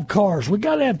to have cars. We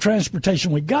got to have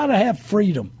transportation. We got to have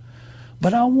freedom.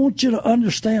 But I want you to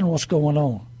understand what's going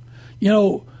on. You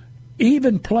know,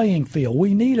 even playing field.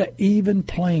 We need an even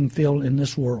playing field in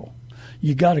this world.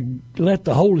 You got to let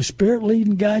the Holy Spirit lead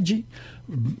and guide you.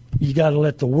 You got to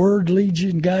let the Word lead you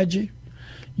and guide you.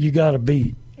 You got to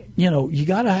be, you know, you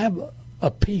got to have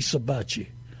a peace about you.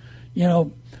 You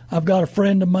know, I've got a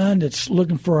friend of mine that's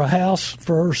looking for a house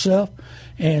for herself,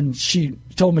 and she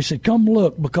told me, said, come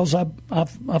look, because I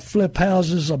flip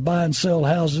houses, I buy and sell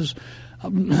houses.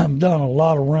 I've done a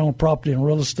lot of rental property and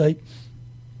real estate.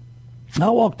 I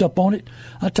walked up on it.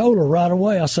 I told her right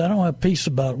away, I said, I don't have peace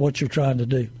about what you're trying to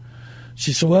do.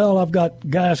 She said, well, I've got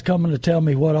guys coming to tell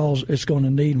me what all it's going to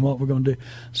need and what we're going to do.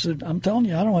 I said, I'm telling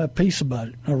you, I don't have peace about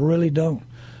it. I really don't.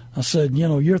 I said, you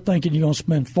know, you're thinking you're going to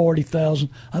spend $40,000.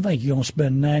 I think you're going to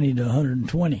spend $90 to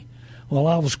 $120. Well,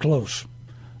 I was close.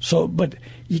 So, but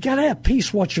you got to have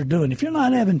peace what you're doing. If you're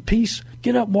not having peace,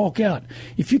 get up and walk out.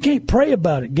 If you can't pray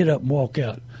about it, get up and walk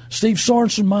out. Steve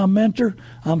Sorensen, my mentor,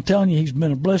 I'm telling you, he's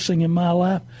been a blessing in my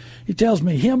life. He tells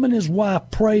me him and his wife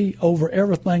pray over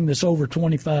everything that's over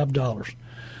 $25.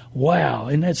 Wow,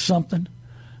 isn't that something?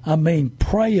 I mean,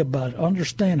 pray about it.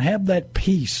 Understand, have that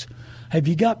peace. Have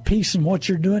you got peace in what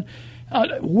you're doing?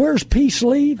 Where's peace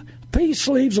leave? Peace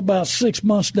leaves about 6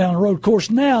 months down the road. Of course,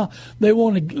 now they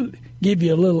want to give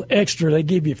you a little extra. They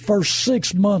give you first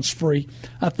 6 months free.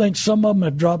 I think some of them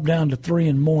have dropped down to 3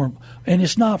 and more. And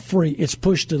it's not free. It's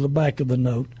pushed to the back of the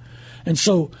note. And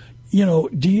so, you know,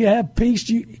 do you have peace?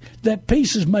 That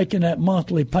peace is making that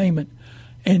monthly payment.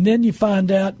 And then you find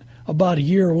out about a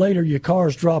year later your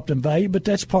car's dropped in value, but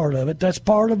that's part of it. That's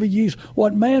part of a use.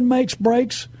 What man makes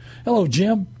breaks. Hello,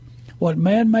 Jim. What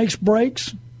man makes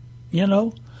breaks, you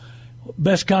know.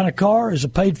 Best kind of car is a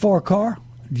paid-for car.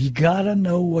 You got to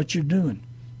know what you're doing,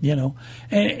 you know.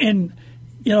 And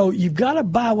you know, you've got to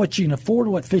buy what you can afford,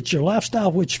 what fits your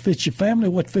lifestyle, which fits your family,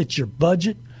 what fits your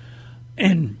budget.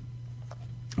 And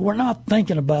we're not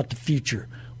thinking about the future.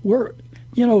 We're,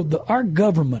 you know, our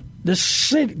government, this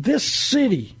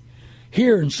city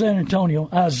here in San Antonio,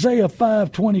 Isaiah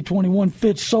 5:20-21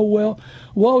 fits so well.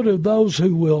 Woe to those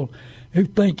who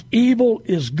think evil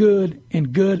is good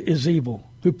and good is evil,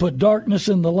 who put darkness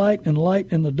in the light and light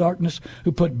in the darkness,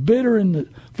 who put bitter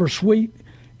for sweet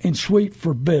and sweet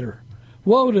for bitter.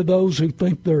 Woe to those who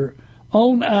think their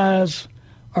own eyes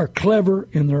are clever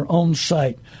in their own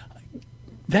sight.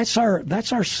 That's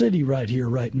our city right here,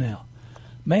 right now.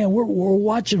 Man, we're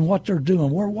watching what they're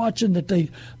doing. We're watching that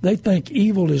they think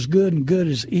evil is good and good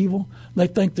is evil. They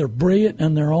think they're brilliant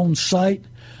in their own sight.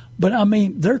 But, I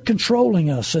mean, they're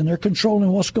controlling us, and they're controlling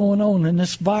what's going on, and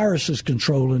this virus is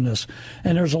controlling us.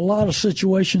 And there's a lot of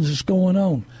situations that's going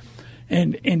on.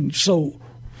 And so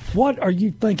What are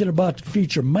you thinking about the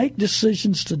future? Make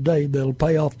decisions today that'll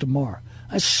pay off tomorrow.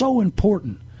 That's so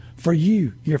important for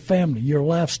you, your family, your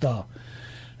lifestyle.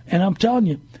 And I'm telling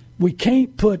you, we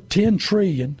can't put $10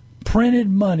 trillion printed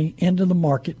money into the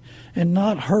market and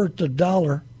not hurt the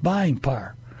dollar buying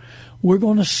power. We're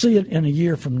going to see it in a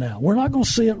year from now. We're not going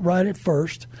to see it right at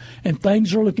first, and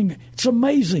things are looking – it's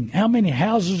amazing how many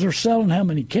houses are selling, how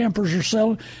many campers are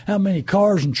selling, how many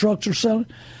cars and trucks are selling.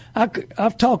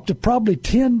 I've talked to probably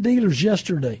 10 dealers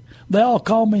yesterday. They all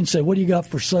called me and said, what do you got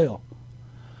for sale?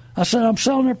 I said, I'm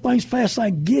selling everything as fast as I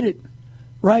can get it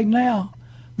right now.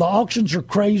 The auctions are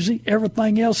crazy.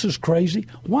 Everything else is crazy.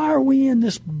 Why are we in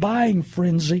this buying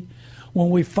frenzy when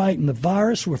we're fighting the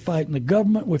virus, we're fighting the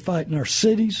government, we're fighting our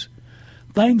cities?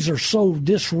 Things are so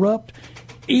disrupt.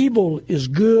 Evil is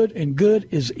good and good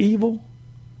is evil.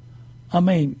 I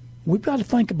mean, we've got to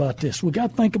think about this. We've got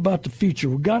to think about the future.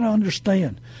 We've got to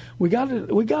understand. We got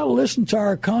to listen to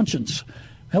our conscience.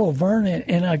 Hello, Vern,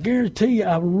 and I guarantee you,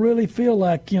 I really feel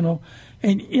like,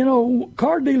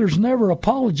 car dealers never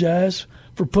apologize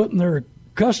for putting their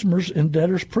customers in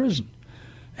debtor's prison.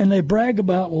 And they brag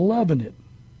about loving it.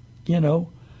 It's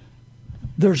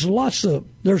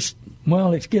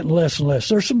getting less and less.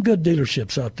 There's some good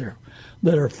dealerships out there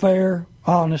that are fair,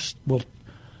 honest, will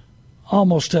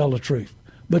almost tell the truth.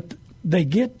 But they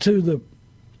get to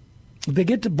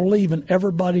believing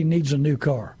everybody needs a new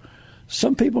car.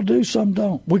 Some people do, some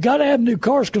don't. We got to have new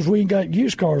cars because we ain't got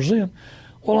used cars in.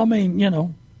 Well, I mean,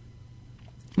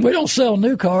 we don't sell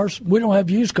new cars. We don't have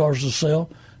used cars to sell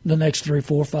the next 3,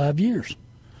 4, 5 years.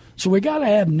 So we got to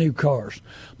have new cars.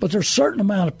 But there's a certain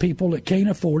amount of people that can't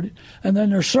afford it, and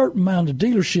then there's a certain amount of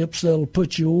dealerships that'll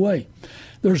put you away.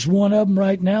 There's one of them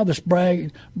right now that's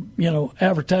bragging,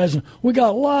 advertising, we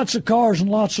got lots of cars and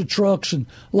lots of trucks and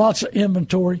lots of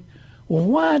inventory. Well,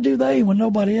 why do they when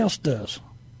nobody else does?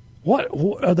 What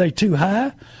are they too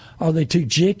high? Are they too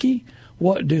jicky?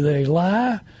 What do they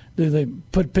lie? Do they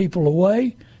put people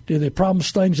away? Do they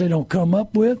promise things they don't come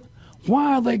up with?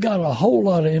 Why have they got a whole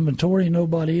lot of inventory and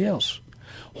nobody else?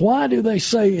 Why do they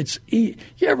say it's you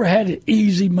ever had it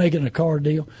easy making a car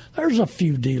deal? There's a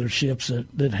few dealerships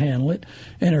that handle it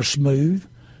and are smooth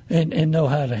and know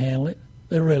how to handle it.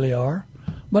 They really are.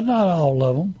 But not all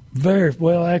of them.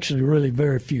 Really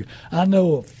very few. I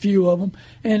know a few of them,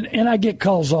 and I get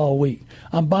calls all week.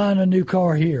 I'm buying a new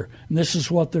car here, and this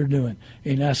is what they're doing.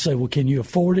 And I say, well, can you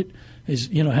afford it?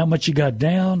 How much you got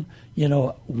down?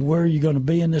 Where are you going to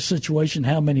be in this situation?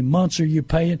 How many months are you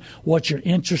paying? What's your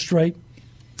interest rate?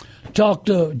 Talked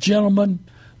to a gentleman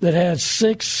that had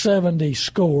 670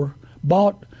 score,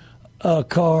 bought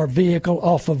a vehicle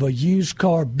off of a used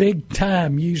car,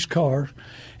 big-time used car,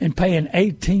 and paying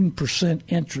 18%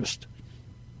 interest.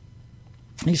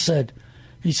 He said,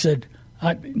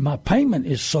 my payment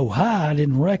is so high, I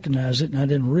didn't recognize it and I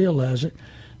didn't realize it.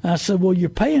 And I said, well, you're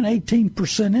paying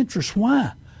 18% interest.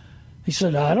 Why? He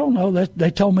said, I don't know.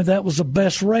 They told me that was the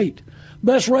best rate.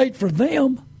 Best rate for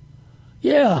them?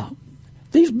 Yeah.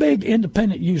 These big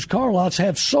independent used car lots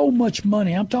have so much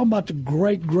money. I'm talking about the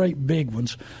great, great big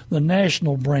ones, the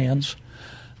national brands.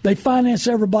 They finance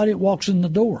everybody that walks in the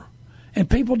door. And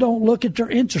people don't look at their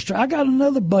interest rate. I got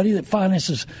another buddy that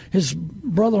finances his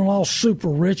brother-in-law, super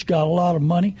rich, got a lot of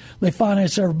money. They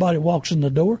finance everybody that walks in the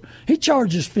door. He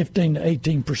charges 15 to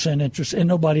 18% interest, and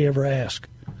nobody ever asks.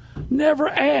 Never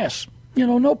asks.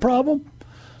 No problem.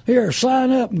 Here,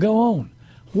 sign up and go on.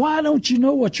 Why don't you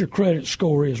know what your credit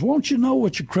score is? Won't you know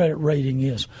what your credit rating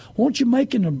is? Won't you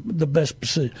making the best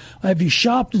decision? Have you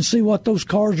shopped and see what those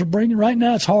cars are bringing? Right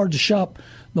now it's hard to shop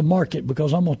the market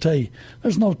because I'm going to tell you,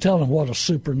 there's no telling what a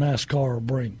super nice car will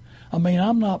bring. I mean,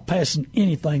 I'm not passing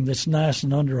anything that's nice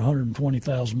and under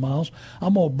 120,000 miles.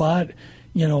 I'm going to buy it,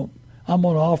 I'm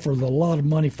going to offer a lot of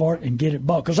money for it and get it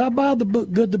bought. Because I buy the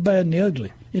good, the bad, and the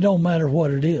ugly. It don't matter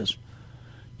what it is.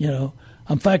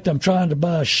 In fact, I'm trying to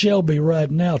buy a Shelby right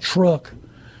now truck,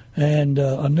 and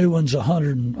a new one's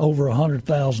over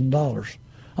 $100,000.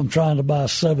 I'm trying to buy a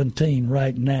 17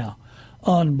 right now.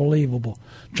 Unbelievable.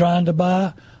 Trying to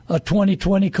buy a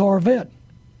 2020 Corvette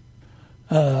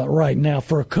right now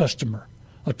for a customer.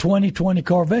 A 2020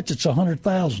 Corvette, it's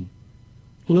 $100,000,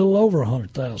 a little over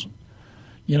 $100,000.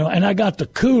 And I got the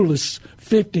coolest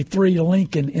 53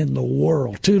 Lincoln in the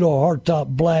world. Two-door hardtop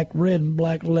black, red and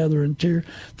black leather interior,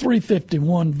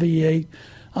 351 V8.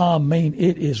 I mean,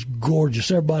 it is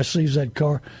gorgeous. Everybody sees that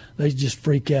car, they just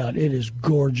freak out. It is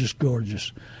gorgeous,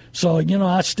 gorgeous. So,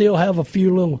 I still have a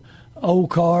few little old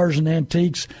cars and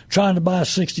antiques. Trying to buy a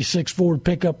 66 Ford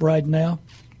pickup right now.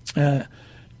 I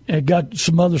got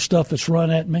some other stuff that's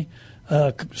run at me.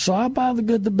 So I buy the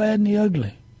good, the bad, and the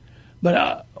ugly.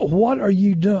 But what are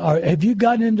you doing? Have you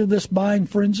gotten into this buying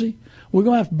frenzy? We're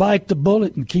going to have to bite the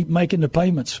bullet and keep making the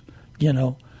payments, you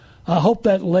know. I hope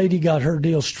that lady got her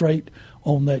deal straight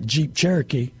on that Jeep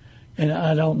Cherokee, and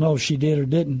I don't know if she did or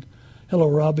didn't. Hello,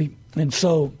 Robbie. And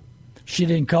so she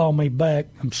didn't call me back.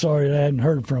 I'm sorry that I hadn't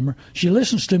heard from her. She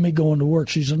listens to me going to work.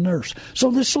 She's a nurse.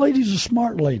 So this lady's a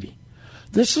smart lady.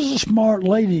 This is a smart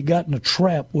lady that got in a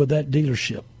trap with that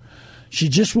dealership. She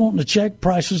just wanting to check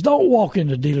prices. Don't walk in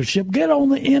the dealership. Get on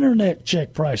the internet,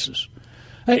 check prices.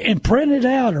 Hey, and print it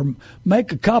out or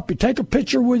make a copy. Take a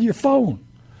picture with your phone.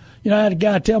 You know, I had a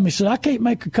guy tell me, he said, I can't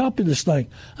make a copy of this thing.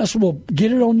 I said, well,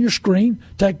 get it on your screen.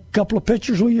 Take a couple of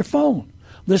pictures with your phone.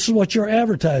 This is what you're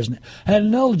advertising. I had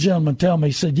another gentleman tell me,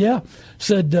 he said,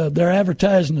 they're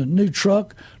advertising a new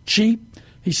truck, cheap.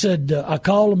 He said, I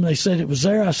called them, and they said it was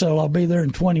there. I said, well, I'll be there in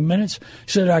 20 minutes.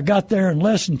 He said, I got there in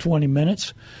less than 20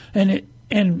 minutes. And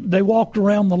they walked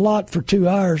around the lot for 2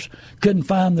 hours, couldn't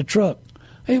find the truck.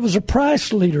 It was a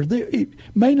price leader. It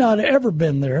may not have ever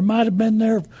been there. It might have been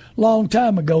there a long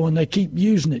time ago, and they keep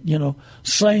using it, you know,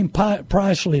 same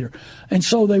price leader. And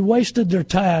so they wasted their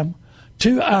time,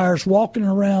 2 hours walking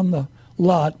around the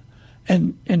lot,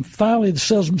 and finally the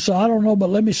salesman said, I don't know,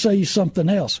 but let me sell you something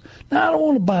else. Now, I don't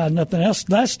want to buy nothing else.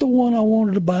 That's the one I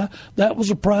wanted to buy. That was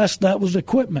the price. That was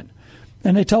equipment.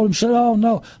 And they told him, said, oh,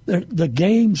 no, the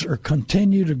games are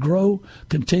continue to grow,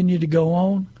 continue to go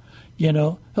on, you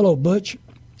know. Hello, Butch.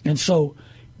 And so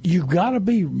you got to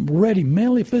be ready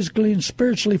mentally, physically, and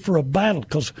spiritually for a battle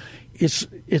because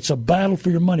it's a battle for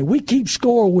your money. We keep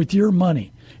score with your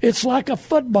money. It's like a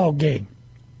football game,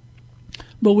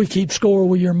 but we keep score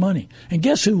with your money. And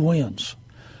guess who wins?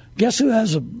 Guess who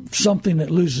has something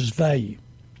that loses value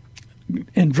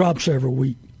and drops every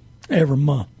week, every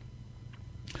month?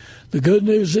 The good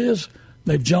news is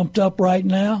they've jumped up right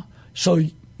now. So,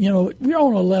 you know, we're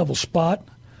on a level spot.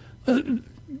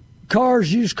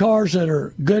 Used cars that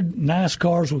are good, nice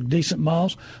cars with decent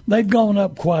miles, they've gone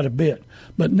up quite a bit.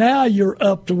 But now you're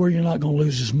up to where you're not going to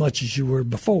lose as much as you were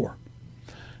before.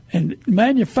 And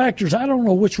manufacturers, I don't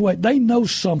know which way, they know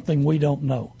something we don't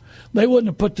know. They wouldn't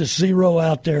have put the zero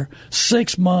out there,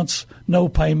 6 months, no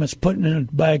payments, putting it in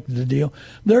the bag of the deal.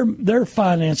 They're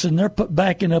financing, they're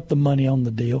backing up the money on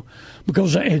the deal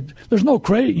because there's no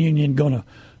credit union going to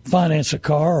finance a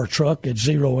car or a truck at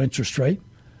zero interest rate.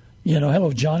 You know,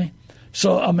 hello, Johnny.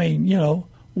 So, I mean, you know,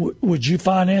 would you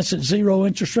finance at zero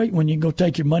interest rate when you can go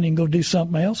take your money and go do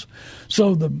something else?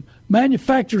 So the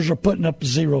manufacturers are putting up a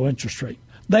zero interest rate.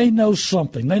 They know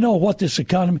something. They know what this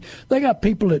economy. They got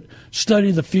people that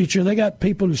study the future. They got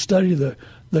people who study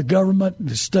the government,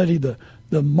 that study the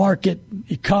market,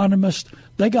 economists.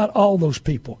 They got all those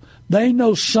people. They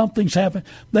know something's happening.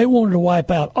 They wanted to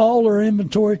wipe out all their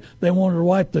inventory. They wanted to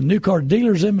wipe the new car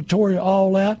dealers' inventory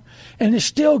all out. And they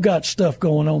still got stuff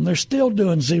going on. They're still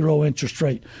doing zero interest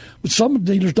rate. But some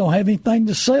dealers don't have anything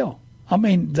to sell. I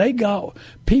mean,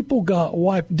 people got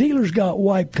wiped. Dealers got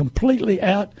wiped completely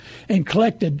out and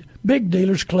collected. Big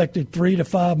dealers collected $3 to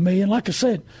 $5 million. Like I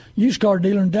said, used car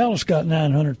dealer in Dallas got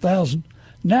 $900,000.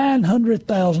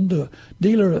 $900,000 to a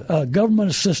dealer, government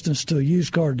assistance to a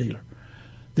used car dealer.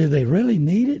 Did they really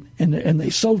need it? And they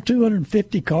sold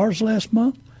 250 cars last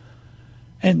month.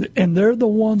 And they're the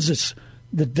ones that's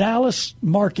the Dallas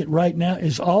market right now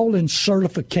is all in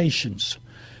certifications,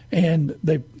 and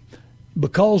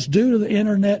because due to the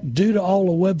internet, due to all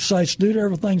the websites, due to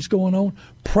everything's going on,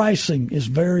 pricing is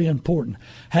very important.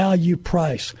 How you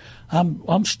price.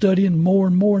 I'm studying more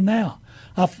and more now.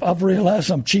 I've realized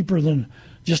I'm cheaper than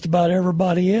just about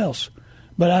everybody else,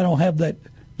 but I don't have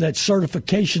that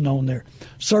certification on there.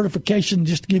 Certification,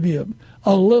 just to give you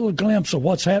a little glimpse of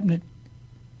what's happening.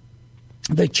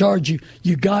 They charge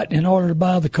you got in order to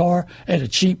buy the car at a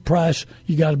cheap price,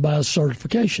 you got to buy a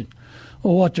certification.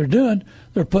 Well, what they're doing,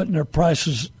 they're putting their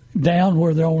prices down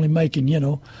where they're only making,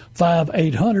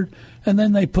 $500-800, and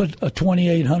then they put a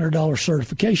 $2,800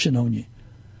 certification on you.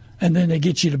 And then they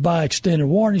get you to buy extended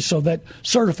warranty, so that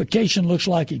certification looks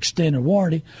like extended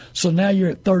warranty. So now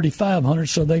you're at $3,500,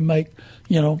 so they make,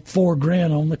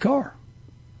 $4,000 on the car.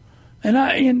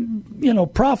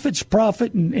 And profit's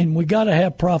profit, and we got to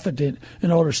have profit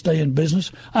in order to stay in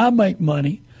business. I make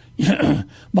money.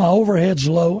 My overhead's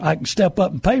low. I can step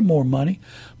up and pay more money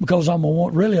because I'm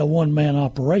really a one-man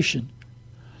operation.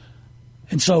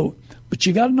 And so, but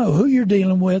you got to know who you're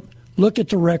dealing with. Look at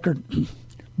the record.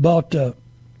 Bought a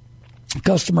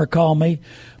customer called me,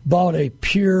 bought a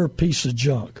pure piece of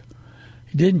junk.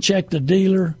 He didn't check the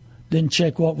dealer, didn't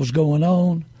check what was going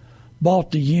on,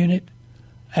 bought the unit.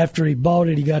 After he bought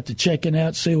it, he got to checking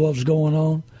out, see what was going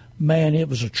on. Man, it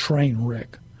was a train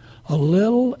wreck. A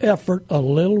little effort, a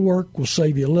little work will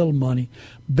save you a little money.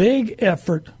 Big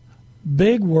effort,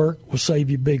 big work will save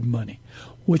you big money.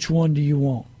 Which one do you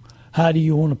want? How do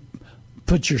you want to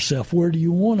put yourself? Where do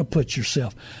you want to put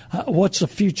yourself? What's the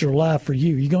future life for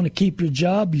you? You going to keep your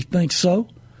job? You think so?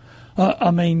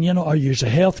 Are your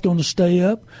health going to stay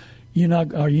up?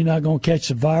 Are you not going to catch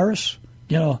the virus?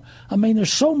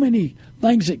 There's so many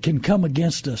things that can come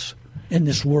against us in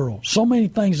this world. So many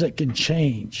things that can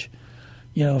change.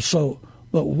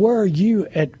 But where are you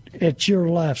at your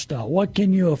lifestyle? What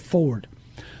can you afford?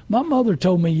 My mother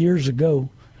told me years ago,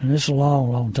 and this is a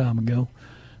long, long time ago,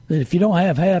 that if you don't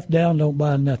have half down, don't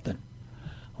buy nothing.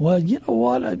 Well, you know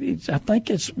what? I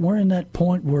think we're in that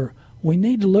point where we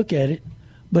need to look at it,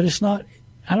 but it's not.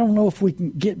 I don't know if we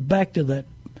can get back to that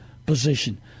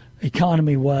position,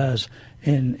 economy-wise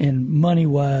and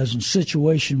money-wise and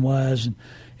situation-wise,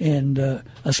 and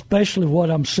especially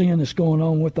what I'm seeing that's going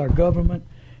on with our government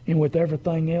and with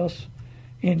everything else.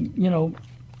 And,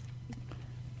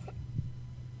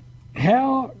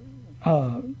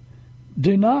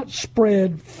 do not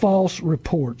spread false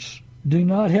reports. Do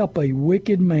not help a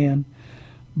wicked man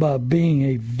by being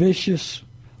a vicious,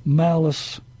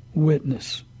 malice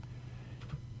witness.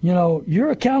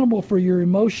 You're accountable for your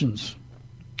emotions.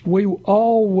 We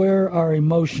all wear our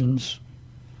emotions.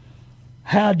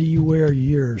 How do you wear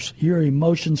yours? Your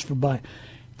emotions for buying.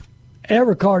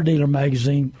 Every car dealer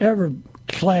magazine, every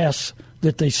class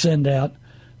that they send out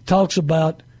talks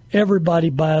about everybody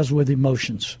buys with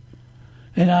emotions.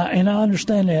 And I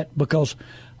understand that because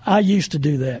I used to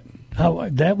do that.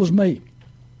 That was me.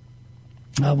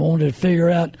 I wanted to figure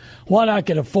out what I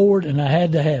could afford, and I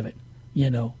had to have it,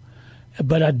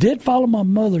 But I did follow my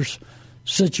mother's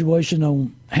situation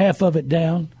on half of it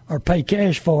down or pay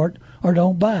cash for it or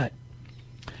don't buy it.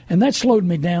 And that slowed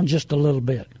me down just a little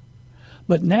bit.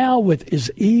 But now with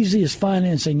as easy as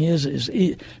financing is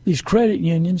these credit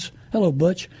unions, hello,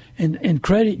 Butch, and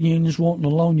credit unions wanting to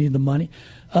loan you the money.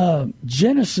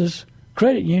 Genesis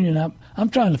Credit Union, I'm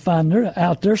trying to find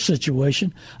out their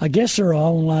situation. I guess they're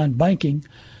online banking.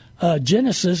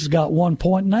 Genesis got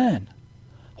 1.9.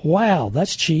 Wow,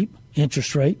 that's cheap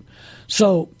interest rate.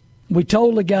 So we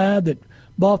told the guy that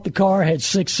bought the car, had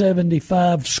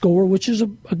 675 score, which is a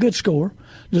good score,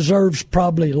 deserves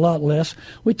probably a lot less.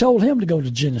 We told him to go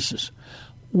to Genesis.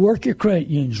 Work your credit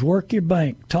unions, work your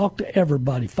bank, talk to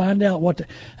everybody, find out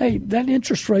hey, that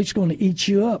interest rate's going to eat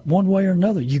you up one way or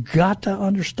another. You got to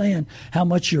understand how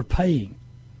much you're paying.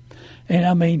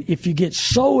 And if you get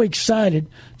so excited,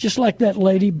 just like that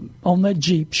lady on that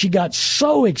Jeep, she got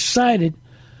so excited,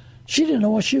 she didn't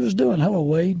know what she was doing. Hello,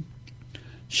 Wade.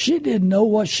 She didn't know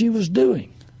what she was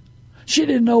doing. She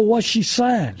didn't know what she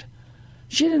signed.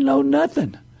 She didn't know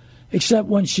nothing, except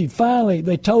when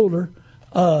they told her,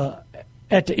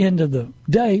 at the end of the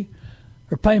day,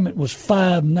 her payment was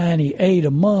 $598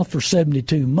 a month for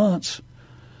 72 months.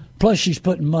 Plus, she's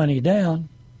putting money down.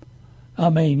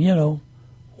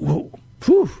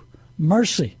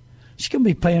 Mercy. She's going to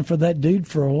be paying for that dude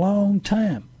for a long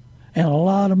time and a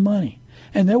lot of money.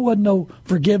 And there wasn't no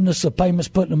forgiveness of payments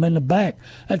putting them in the back.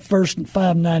 That first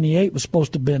 $598 was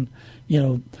supposed to have been,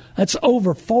 that's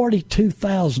over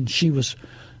 $42,000 she was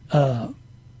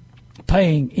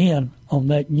paying in on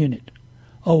that unit.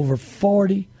 Over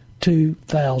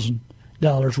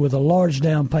 $42,000 with a large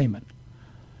down payment.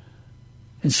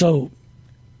 And so,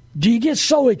 do you get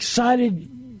so excited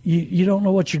you don't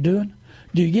know what you're doing?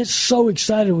 Do you get so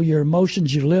excited with your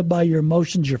emotions, you live by your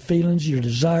emotions, your feelings, your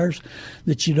desires,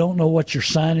 that you don't know what you're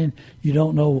signing, you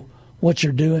don't know what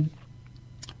you're doing?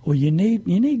 Well, you need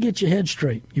to get your head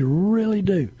straight. You really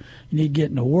do. You need to get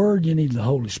in the Word. You need the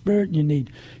Holy Spirit. You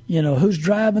need, who's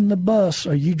driving the bus?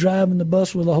 Are you driving the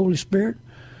bus with the Holy Spirit?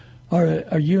 Or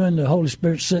are you and the Holy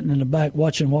Spirit sitting in the back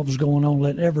watching what was going on,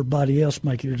 letting everybody else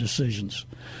make your decisions,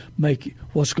 make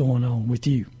what's going on with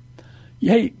you?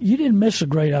 Hey, you didn't miss a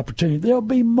great opportunity. There'll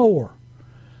be more.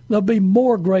 There'll be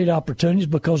more great opportunities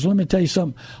because let me tell you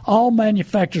something. All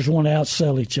manufacturers want to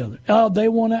outsell each other. Oh, they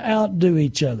want to outdo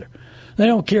each other. They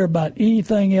don't care about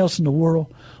anything else in the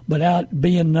world but out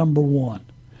being number one.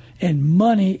 And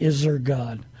money is their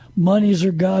God. Money is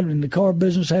their God, and the car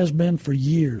business has been for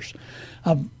years.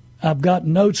 I've got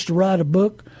notes to write a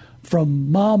book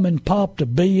from mom and pop to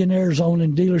billionaires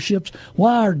owning dealerships.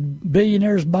 Why are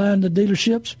billionaires buying the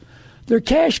dealerships? They're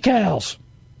cash cows.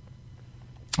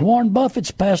 Warren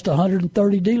Buffett's passed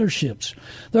 130 dealerships.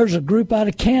 There's a group out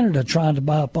of Canada trying to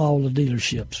buy up all the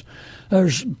dealerships.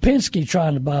 There's Penske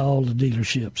trying to buy all the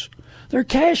dealerships. They're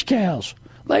cash cows.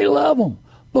 They love them.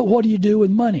 But what do you do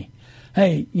with money?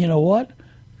 Hey, you know what?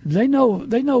 They know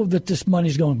that this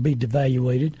money's going to be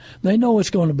devaluated. They know it's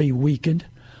going to be weakened.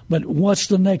 But what's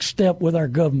the next step with our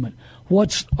government?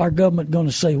 What's our government going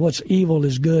to say? What's evil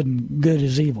is good and good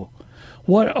is evil?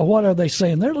 What are they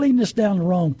saying? They're leading us down the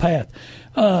wrong path.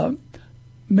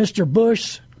 Mr.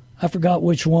 Bush, I forgot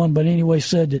which one, but anyway,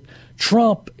 said that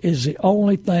Trump is the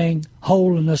only thing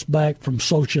holding us back from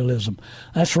socialism.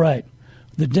 That's right.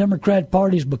 The Democrat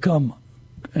Party's become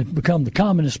the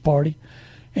Communist Party,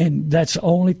 and that's the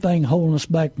only thing holding us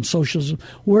back from socialism.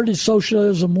 Where did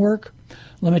socialism work?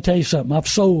 Let me tell you something. I've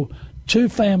sold 2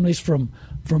 families from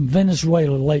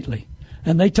Venezuela lately,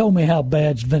 and they told me how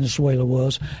bad Venezuela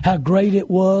was, how great it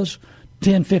was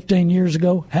 10, 15 years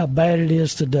ago, how bad it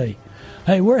is today.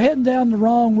 Hey, we're heading down the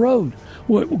wrong road.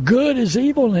 Good is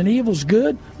evil and evil's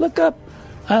good. Look up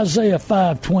Isaiah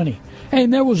 5:20.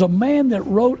 And there was a man that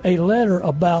wrote a letter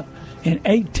about in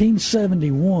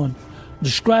 1871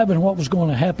 describing what was going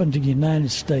to happen to the United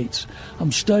States.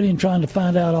 I'm studying, trying to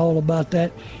find out all about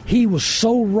that. He was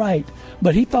so right,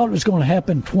 but he thought it was going to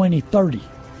happen 2030.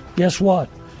 Guess what?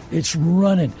 It's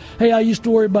running. Hey, I used to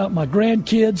worry about my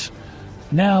grandkids.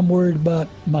 Now I'm worried about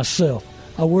myself.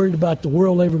 I worried about the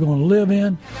world they were going to live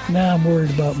in. Now I'm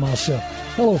worried about myself.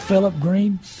 Hello, Philip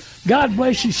Green. God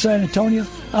bless you, San Antonio.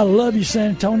 I love you, San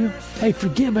Antonio. Hey,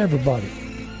 forgive everybody.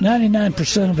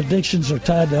 99% of addictions are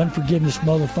tied to unforgiveness,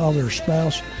 mother, father, or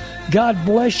spouse. God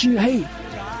bless you. Hey,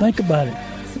 think about it.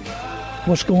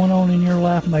 What's going on in your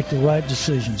life? Make the right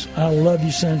decisions. I love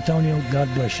you, San Antonio. God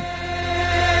bless you.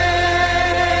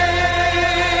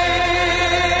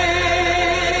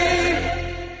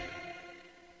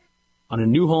 On a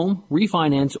new home,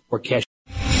 refinance, or cash.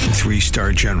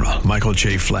 3-star General Michael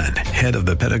J. Flynn, head of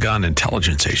the Pentagon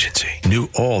Intelligence Agency, knew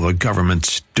all the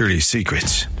government's dirty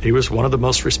secrets. He was one of the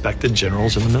most respected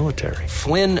generals in the military.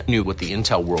 Flynn knew what the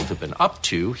intel world had been up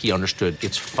to. He understood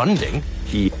its funding.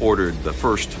 He ordered the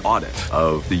first audit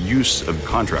of the use of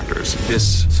contractors.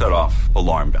 This set off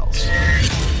alarm bells.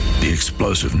 The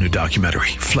explosive new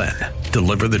documentary, Flynn,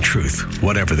 Deliver the Truth,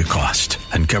 Whatever the Cost,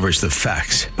 uncovers the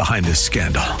facts behind this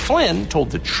scandal. Flynn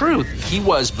told the truth. He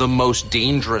was the most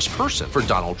dangerous person for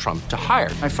Donald Trump to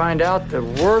hire. I find out the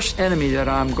worst enemy that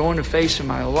I'm going to face in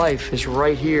my life is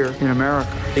right here in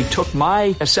America. They took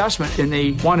my assessment and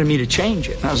they wanted me to change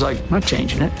it. And I was like, I'm not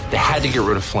changing it. They had to get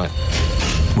rid of Flynn.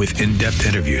 With in-depth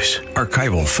interviews,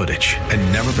 archival footage,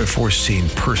 and never-before-seen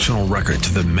personal records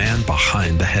of the man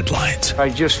behind the headlines. I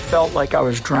just felt like I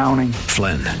was drowning.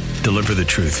 Flynn, Deliver the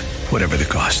Truth, Whatever the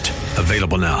Cost.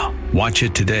 Available now. Watch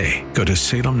it today. Go to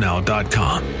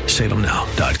salemnow.com.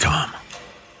 salemnow.com.